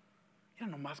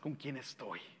 Mira nomás con quién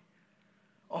estoy.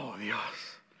 Oh Dios,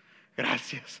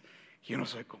 gracias. Yo no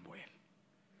soy como él.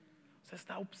 O sea,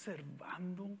 está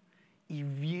observando y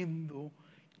viendo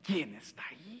quién está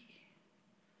ahí.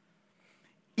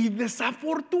 Y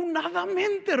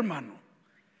desafortunadamente, hermano,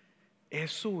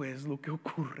 eso es lo que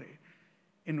ocurre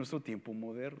en nuestro tiempo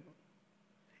moderno.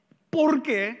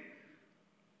 Porque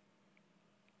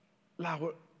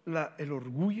el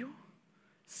orgullo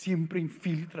siempre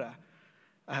infiltra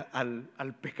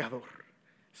al pecador.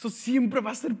 Eso siempre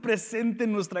va a ser presente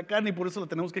en nuestra carne y por eso lo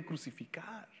tenemos que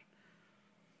crucificar.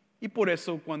 Y por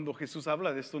eso cuando Jesús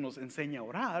habla de esto nos enseña a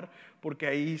orar, porque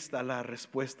ahí está la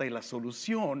respuesta y la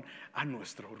solución a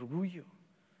nuestro orgullo.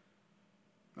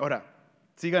 Ahora,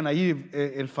 sigan ahí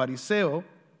el fariseo,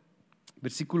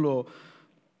 versículo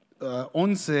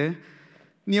 11.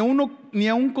 Ni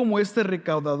aun como este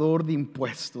recaudador de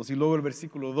impuestos. Y luego el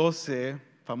versículo 12,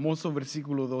 famoso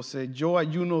versículo 12, yo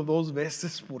ayuno 2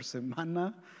 veces por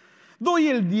semana, doy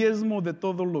el diezmo de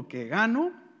todo lo que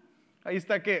gano. Ahí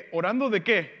está, ¿qué? ¿Orando de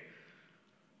qué?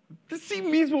 De sí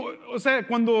mismo. O sea,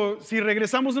 si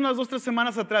regresamos unas 2-3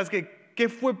 semanas atrás, ¿qué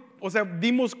fue? O sea,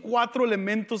 dimos 4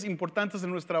 elementos importantes en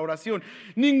nuestra oración.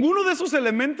 Ninguno de esos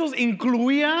elementos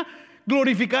incluía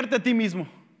glorificarte a ti mismo.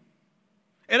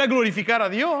 Era glorificar a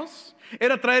Dios,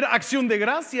 era traer acción de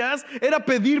gracias, era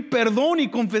pedir perdón y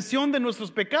confesión de nuestros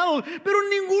pecados, pero en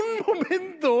ningún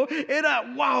momento era,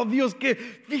 wow, Dios, que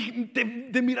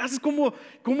te mirases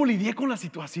cómo lidié con la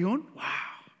situación.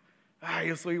 Wow,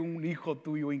 yo soy un hijo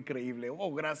tuyo increíble.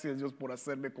 Oh, gracias Dios por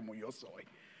hacerme como yo soy.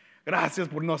 Gracias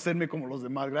por no hacerme como los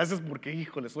demás. Gracias porque,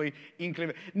 híjole, soy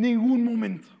increíble. Ningún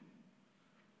momento.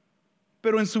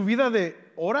 Pero en su vida de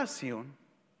oración,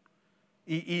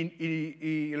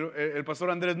 y el pastor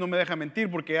Andrés no me deja mentir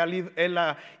porque él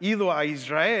ha ido a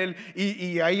Israel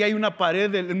y ahí hay una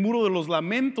pared, el muro de los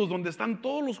lamentos, donde están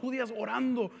todos los judíos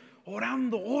orando,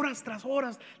 horas tras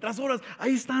horas tras horas.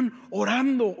 Ahí están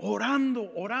orando.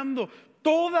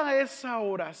 Toda esa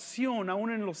oración,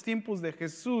 aún en los tiempos de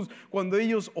Jesús, cuando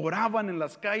ellos oraban en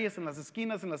las calles, en las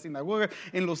esquinas, en las sinagogas,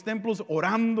 en los templos,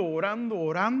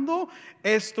 orando,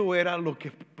 esto era lo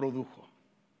que produjo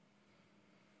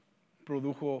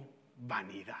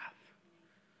vanidad.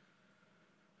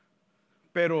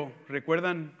 Pero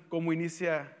 ¿recuerdan cómo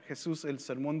inicia Jesús el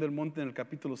sermón del monte en el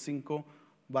capítulo 5?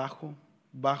 Bajo.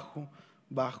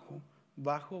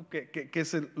 ¿Qué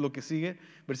es lo que sigue?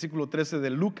 Versículo 13 de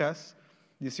Lucas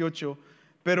 18.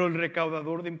 Pero el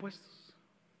recaudador de impuestos,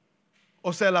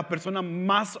 o sea, la persona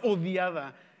más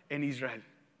odiada en Israel,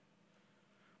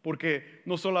 porque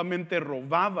no solamente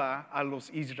robaba a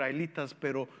los israelitas,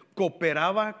 pero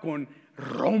cooperaba con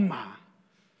Roma,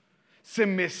 se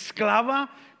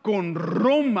mezclaba con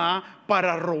Roma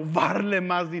para robarle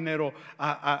más dinero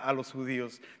a los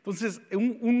judíos. Entonces,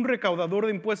 un recaudador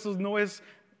de impuestos no es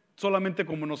solamente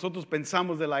como nosotros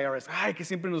pensamos del IRS, que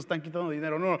siempre nos están quitando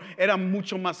dinero. No, era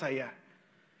mucho más allá.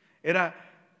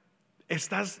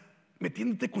 Estás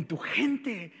metiéndote con tu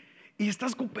gente y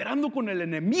estás cooperando con el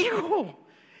enemigo.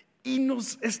 Y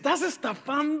nos estás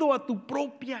estafando a tu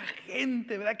propia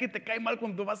gente, ¿verdad? Que te cae mal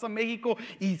cuando vas a México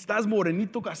y estás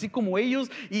morenito así como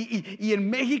ellos y en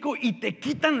México y te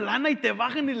quitan lana y te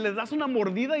bajan y les das una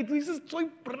mordida y tú dices, soy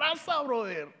raza,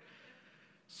 brother.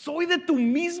 Soy de tu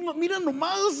misma, mira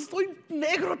nomás, soy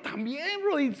negro también,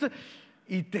 bro.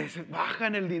 Y te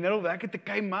bajan el dinero, ¿verdad? Que te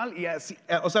cae mal. Y así,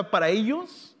 o sea, para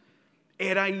ellos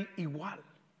era igual.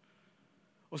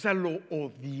 O sea, lo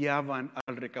odiaban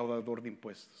al recaudador de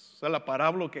impuestos. O sea, la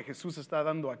parábola que Jesús está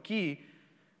dando aquí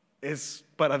es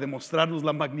para demostrarnos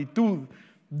la magnitud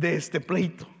de este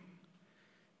pleito.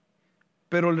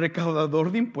 Pero el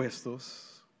recaudador de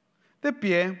impuestos, de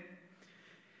pie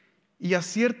y a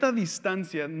cierta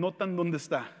distancia, notan dónde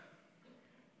está,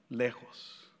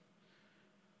 lejos.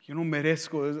 Yo no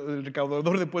merezco, el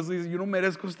recaudador de impuestos dice, yo no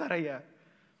merezco estar allá.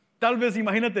 Tal vez,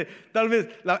 imagínate,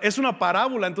 es una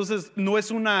parábola, entonces no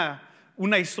es una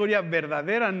una historia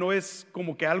verdadera, no es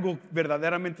como que algo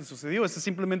verdaderamente sucedió. Es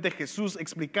simplemente Jesús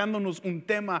explicándonos un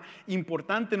tema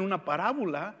importante en una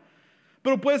parábola.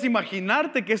 Pero puedes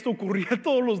imaginarte que esto ocurría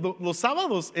todos los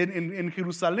sábados en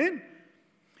Jerusalén.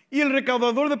 Y el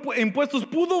recaudador de impuestos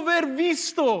pudo haber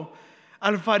visto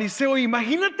al fariseo.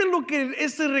 Imagínate lo que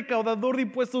ese recaudador de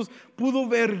impuestos pudo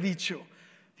haber dicho.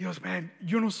 Dios, man,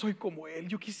 yo no soy como él,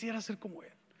 yo quisiera ser como él.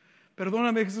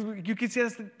 Perdóname, Jesús, yo quisiera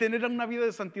tener una vida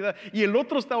de santidad. Y el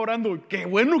otro está orando, qué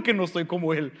bueno que no soy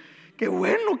como él. Qué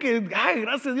bueno que, ay,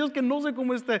 gracias a Dios que no soy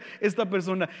como esta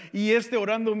persona. Y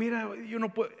orando, mira, yo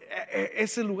no puedo,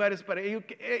 ese lugar es para ellos,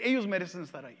 ellos merecen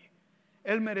estar ahí.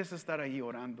 Él merece estar ahí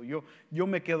orando. Yo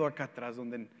me quedo acá atrás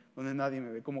donde nadie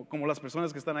me ve, como las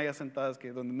personas que están allá sentadas,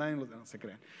 que donde nadie los no se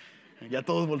crean. Ya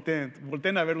todos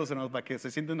volteen a verlos, hermanos, para que se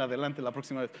sienten adelante la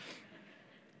próxima vez.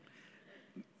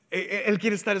 Él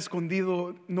quiere estar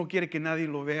escondido, no quiere que nadie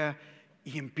lo vea,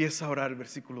 y empieza a orar. El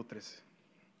versículo 13.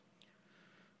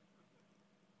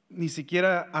 Ni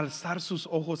siquiera alzar sus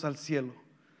ojos al cielo,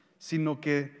 sino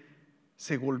que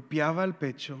se golpeaba el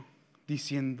pecho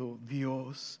diciendo: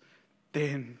 Dios,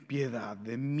 ten piedad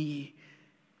de mí,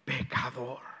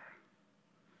 pecador.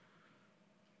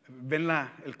 ¿Ven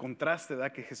el contraste,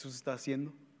 ¿verdad?, que Jesús está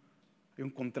haciendo? Hay un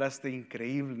contraste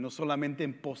increíble, no solamente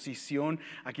en posición.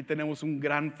 Aquí tenemos un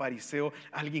gran fariseo,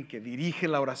 alguien que dirige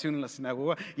la oración en la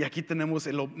sinagoga, y aquí tenemos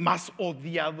el más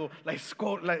odiado, la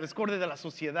escoria de la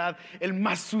sociedad, el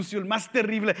más sucio, el más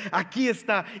terrible. Aquí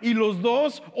está, y los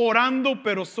dos orando,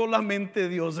 pero solamente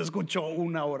Dios escuchó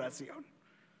una oración.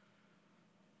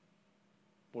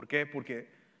 ¿Por qué? Porque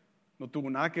no tuvo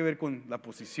nada que ver con la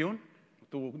posición, no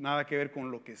tuvo nada que ver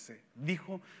con lo que se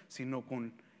dijo, sino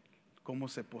con cómo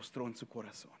se postró en su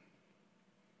corazón.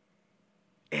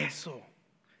 Eso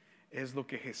es lo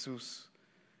que Jesús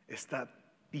está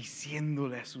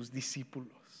diciéndole a sus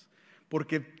discípulos,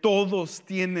 porque todos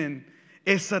tienen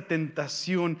esa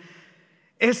tentación,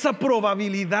 esa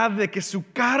probabilidad de que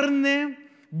su carne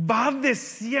va a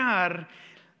desear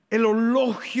el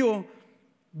elogio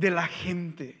de la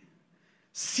gente.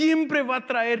 Siempre va a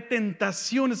traer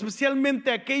tentación,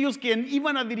 especialmente aquellos que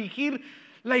iban a dirigir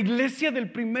la iglesia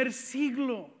del primer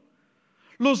siglo.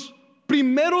 Los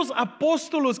primeros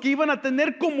apóstoles que iban a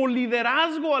tener como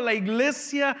liderazgo a la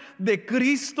iglesia de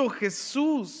Cristo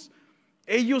Jesús,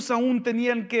 ellos aún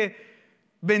tenían que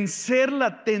vencer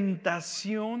la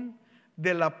tentación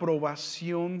de la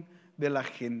aprobación de la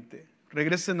gente.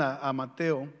 Regresen a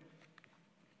Mateo.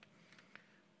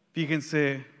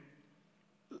 Fíjense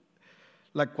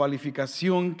la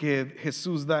cualificación que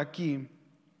Jesús da aquí.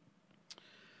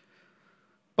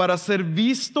 Para ser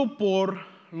visto por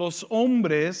los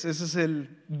hombres, ese es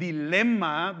el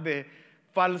dilema de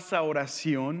falsa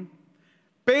oración.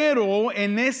 Pero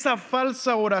en esa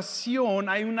falsa oración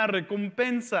hay una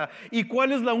recompensa. ¿Y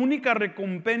cuál es la única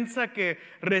recompensa que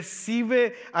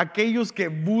recibe aquellos que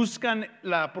buscan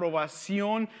la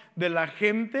aprobación de la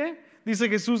gente? Dice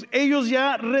Jesús, ellos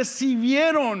ya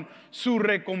recibieron su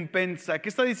recompensa. ¿Qué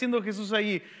está diciendo Jesús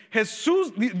ahí?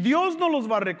 Dios no los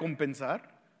va a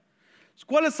recompensar.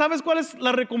 ¿Sabes cuál es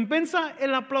la recompensa?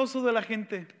 El aplauso de la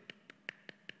gente.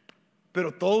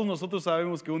 Pero todos nosotros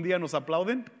sabemos que un día nos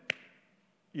aplauden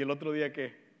y el otro día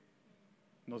que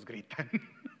nos gritan,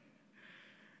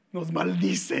 nos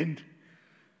maldicen,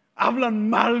 hablan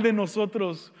mal de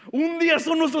nosotros. Un día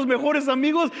son nuestros mejores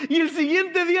amigos y el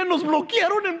siguiente día nos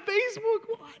bloquearon en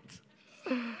Facebook.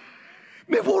 What?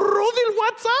 Me borró del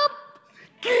WhatsApp.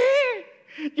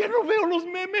 ¿Qué? Ya no veo los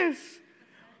memes.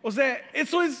 O sea,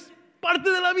 eso es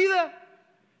parte de la vida.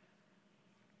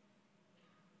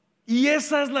 Y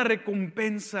esa es la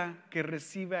recompensa que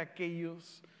recibe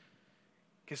aquellos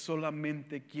que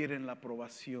solamente quieren la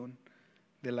aprobación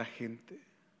de la gente.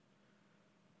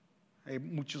 Hay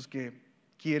muchos que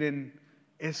quieren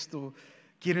esto,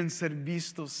 quieren ser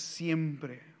vistos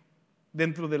siempre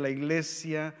dentro de la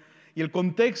iglesia. Y el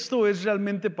contexto es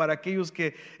realmente para aquellos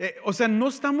que, no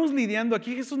estamos lidiando,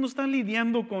 aquí Jesús no está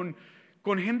lidiando con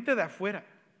gente de afuera.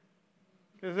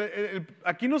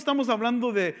 Aquí no estamos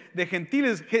hablando de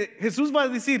gentiles. Jesús va a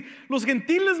decir, los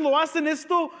gentiles lo hacen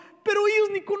esto, pero ellos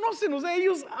ni conocen,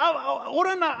 ellos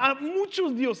oran a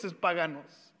muchos dioses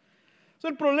paganos.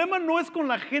 El problema no es con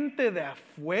la gente de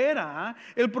afuera,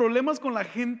 el problema es con la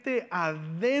gente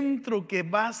adentro que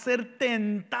va a ser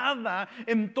tentada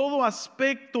en todo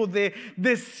aspecto de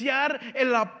desear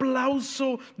el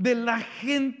aplauso de la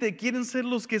gente. Quieren ser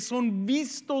los que son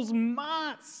vistos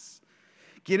más,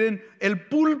 quieren el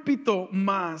púlpito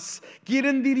más,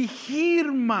 quieren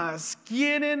dirigir más,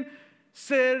 quieren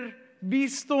ser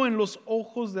visto en los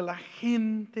ojos de la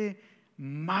gente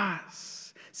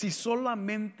más. Si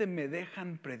solamente me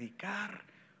dejan predicar,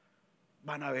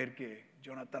 van a ver que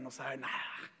Jonathan no sabe nada.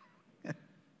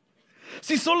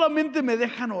 Si solamente me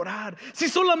dejan orar, si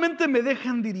solamente me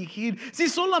dejan dirigir, si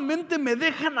solamente me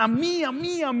dejan a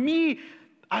mí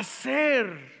hacer,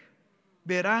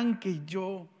 verán que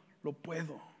yo lo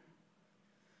puedo.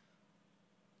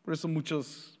 Por eso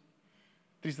muchos,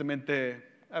 tristemente,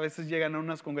 a veces llegan a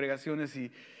unas congregaciones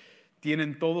y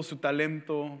tienen todo su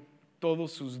talento,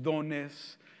 todos sus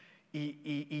dones,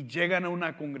 y llegan a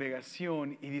una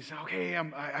congregación y dicen, ok,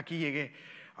 aquí llegué.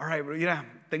 All right, bro,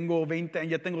 mira, tengo 20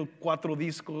 años, ya tengo 4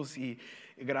 discos y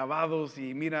grabados,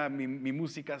 y mira, mi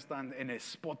música está en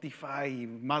Spotify y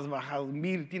más bajados,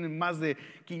 tienen más de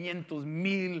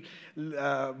 500,000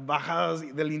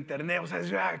 bajadas del internet. O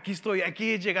sea, aquí estoy,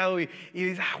 aquí he llegado, y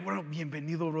dices, bueno,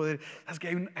 bienvenido, brother. Sabes que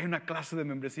hay una clase de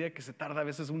membresía que se tarda a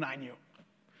veces 1 año.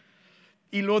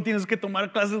 Y luego tienes que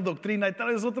tomar clases de doctrina y tal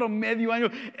vez otro medio año.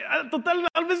 Total,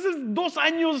 a veces 2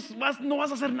 años no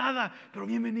vas a hacer nada, pero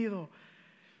bienvenido.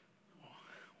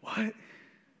 What?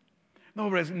 No,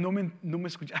 bro, no me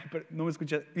escuchas.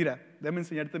 Mira, déjame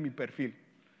enseñarte mi perfil.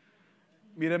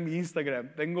 Mira mi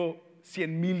Instagram, tengo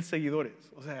 100,000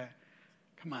 seguidores. O sea,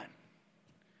 come on.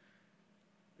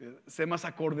 Sé más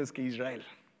acordes que Israel.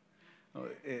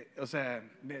 O sea,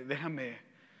 déjame.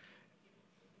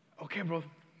 Ok, bro,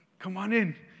 come on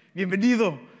in,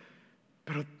 bienvenido.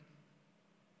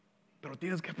 Pero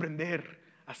tienes que aprender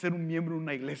a ser un miembro de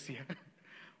una iglesia,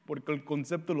 porque el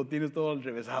concepto lo tienes todo al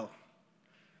revésado.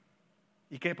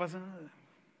 ¿Y qué pasa?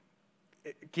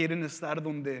 Quieren estar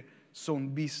donde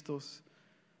son vistos,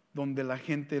 donde la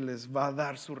gente les va a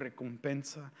dar su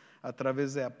recompensa a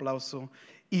través de aplauso,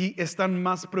 y están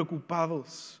más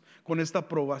preocupados con esta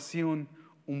aprobación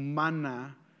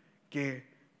humana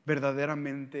que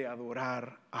verdaderamente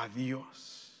adorar a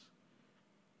Dios.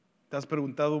 ¿Te has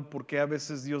preguntado por qué a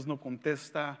veces Dios no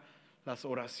contesta las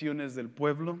oraciones del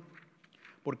pueblo?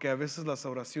 Porque a veces las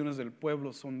oraciones del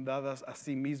pueblo son dadas a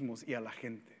sí mismos y a la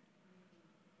gente.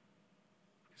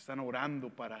 Están orando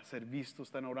para ser vistos,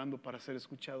 están orando para ser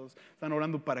escuchados, están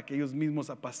orando para que ellos mismos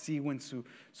apacigüen su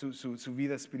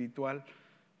vida espiritual,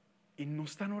 y no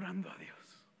están orando a Dios.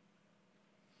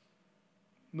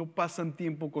 No pasan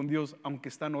tiempo con Dios, aunque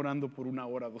están orando por 1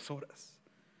 hora, 2 horas.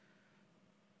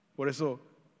 Por eso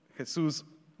Jesús,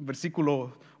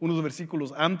 unos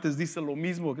versículos antes, dice lo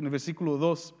mismo en el versículo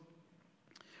 2.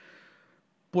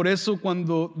 Por eso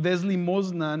cuando des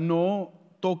limosna, no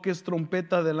toques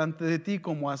trompeta delante de ti,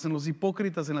 como hacen los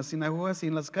hipócritas en las sinagogas y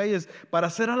en las calles, para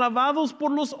ser alabados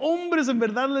por los hombres. En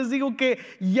verdad les digo que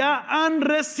ya han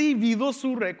recibido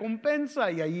su recompensa.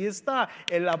 Y ahí está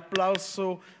el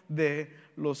aplauso de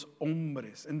los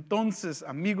hombres. Entonces,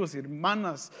 amigos y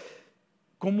hermanas,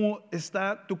 ¿cómo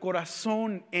está tu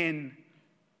corazón en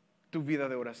tu vida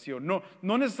de oración?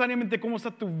 No necesariamente cómo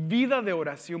está tu vida de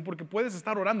oración, porque puedes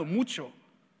estar orando mucho.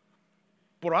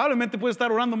 Probablemente puedes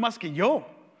estar orando más que yo.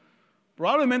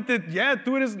 Probablemente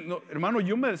tú eres, hermano,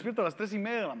 yo me despierto a las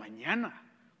 3:30 de la mañana,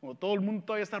 cuando todo el mundo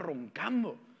todavía está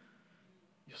roncando.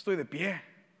 Yo estoy de pie,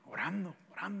 orando.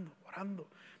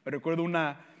 Me recuerdo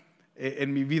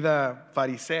en mi vida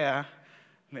farisea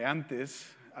de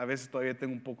antes, a veces todavía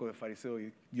tengo un poco de fariseo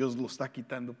y Dios lo está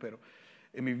quitando, pero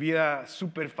en mi vida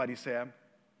súper farisea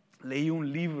leí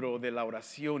un libro de la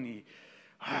oración y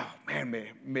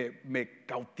me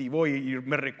cautivó, y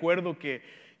me recuerdo que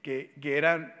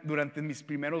era durante mis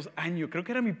primeros años, creo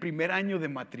que era mi primer año de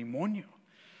matrimonio,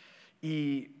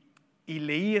 y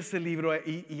leí ese libro,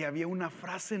 y había una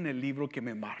frase en el libro que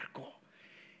me marcó,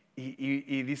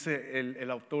 y dice el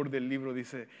autor del libro,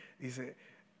 dice,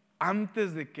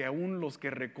 antes de que aún los que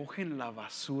recogen la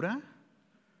basura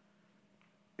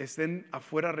estén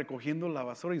afuera recogiendo la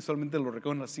basura, y solamente lo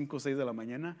recogen a las 5 o 6 de la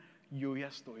mañana, yo ya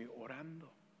estoy orando.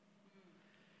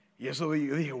 Y eso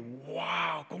yo dije,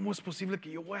 wow, ¿cómo es posible que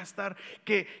yo voy a estar,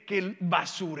 que el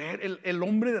basurero, el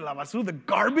hombre de la basura, the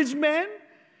garbage man,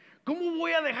 ¿cómo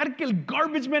voy a dejar que el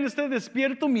garbage man esté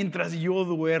despierto mientras yo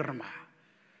duerma?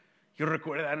 Yo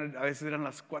recuerdo, a veces eran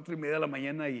las 4:30 de la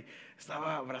mañana y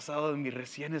estaba abrazado de mi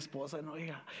recién esposa, ¿no?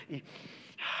 Y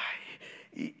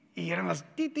eran las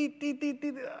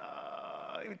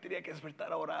y me tenía que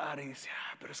despertar a orar, y decía,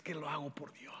 pero es que lo hago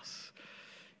por Dios.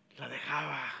 La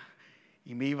dejaba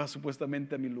y me iba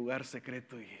supuestamente a mi lugar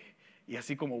secreto, y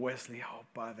así como Wesley, oh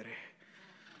Padre.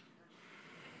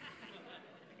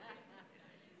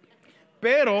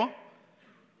 Pero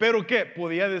 ¿qué?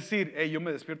 Podía decir, yo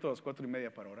me despierto a las 4:30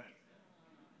 para orar.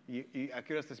 ¿Y a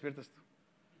qué horas te despiertas tú?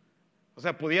 O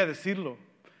sea, podía decirlo.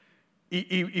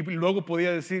 Y luego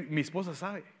podía decir, mi esposa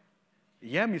sabe. Y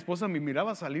ya mi esposa me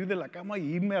miraba salir de la cama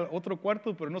y irme al otro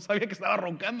cuarto, pero no sabía que estaba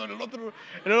roncando en el otro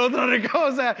recado,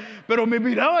 o sea, pero me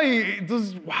miraba y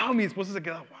entonces, wow, mi esposa se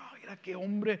quedaba, wow, mira qué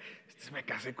hombre, me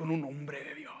casé con un hombre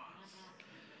de Dios.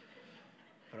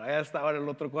 Pero allá estaba en el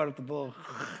otro cuarto todo.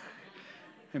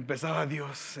 Empezaba,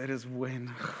 Dios, eres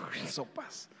bueno,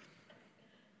 sopas.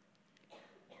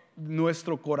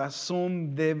 Nuestro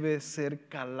corazón debe ser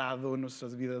calado en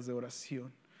nuestras vidas de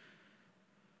oración.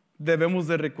 Debemos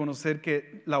de reconocer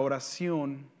que la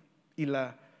oración y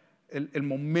el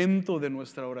momento de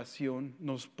nuestra oración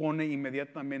nos pone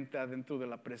inmediatamente adentro de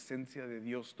la presencia de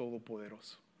Dios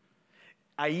Todopoderoso.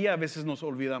 Ahí a veces nos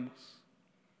olvidamos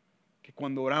que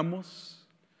cuando oramos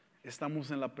estamos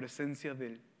en la presencia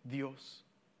del Dios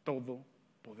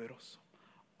Todopoderoso,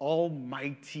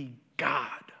 Almighty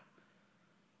God.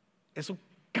 Eso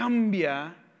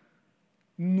cambia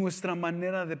nuestra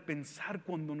manera de pensar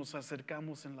cuando nos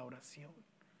acercamos en la oración.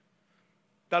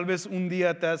 Tal vez un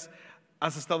día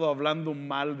has estado hablando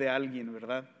mal de alguien,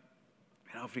 ¿verdad?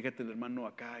 Mira, fíjate el hermano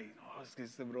acá y no, es que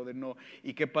este brother no.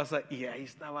 ¿Y qué pasa? Y ahí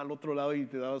estaba al otro lado y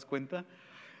te dabas cuenta.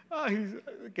 Ay,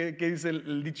 ¿qué dice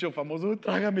el dicho famoso?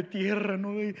 Trágame tierra,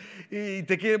 ¿no? Y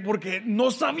te quiere porque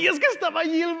no sabías que estaba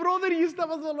allí el brother y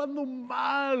estabas hablando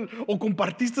mal. O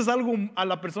compartiste algo a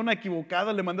la persona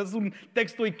equivocada, le mandaste un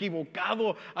texto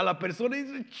equivocado a la persona y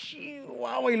dices,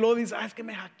 chihuahua, y luego dices, es que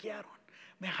me hackearon.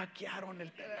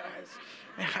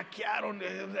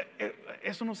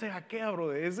 Eso no se hackea,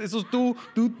 brother. Eso es tú.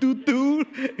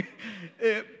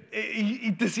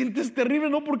 Y te sientes terrible,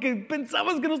 ¿no? Porque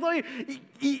pensabas que no estaba ahí.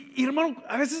 Y hermano,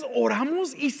 a veces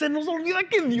oramos y se nos olvida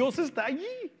que Dios está allí.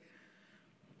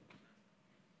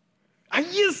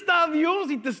 Allí está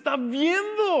Dios y te está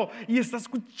viendo y está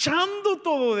escuchando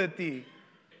todo de ti.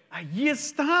 Allí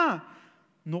está.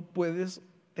 No puedes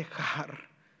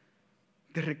dejar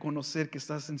de reconocer que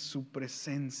estás en su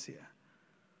presencia.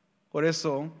 Por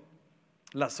eso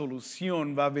la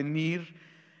solución va a venir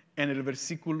en el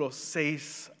versículo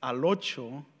 6 al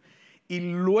 8 y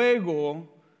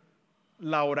luego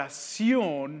la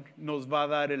oración nos va a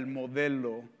dar el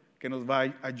modelo que nos va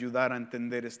a ayudar a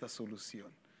entender esta solución.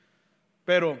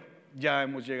 Pero ya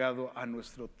hemos llegado a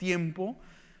nuestro tiempo.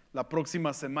 La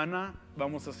próxima semana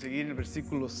vamos a seguir el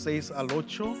versículo 6 al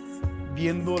 8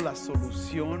 viendo la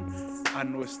solución a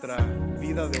nuestra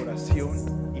vida de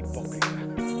oración hipócrita.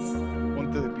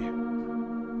 Ponte de pie.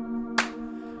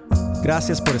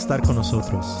 Gracias por estar con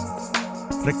nosotros.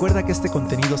 Recuerda que este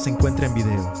contenido se encuentra en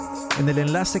video, en el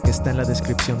enlace que está en la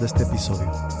descripción de este episodio.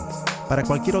 Para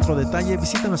cualquier otro detalle,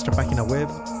 visita nuestra página web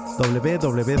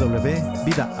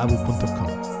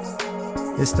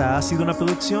www.vidaabu.com. Esta ha sido una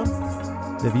producción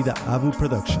de Vida Abu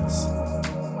Productions.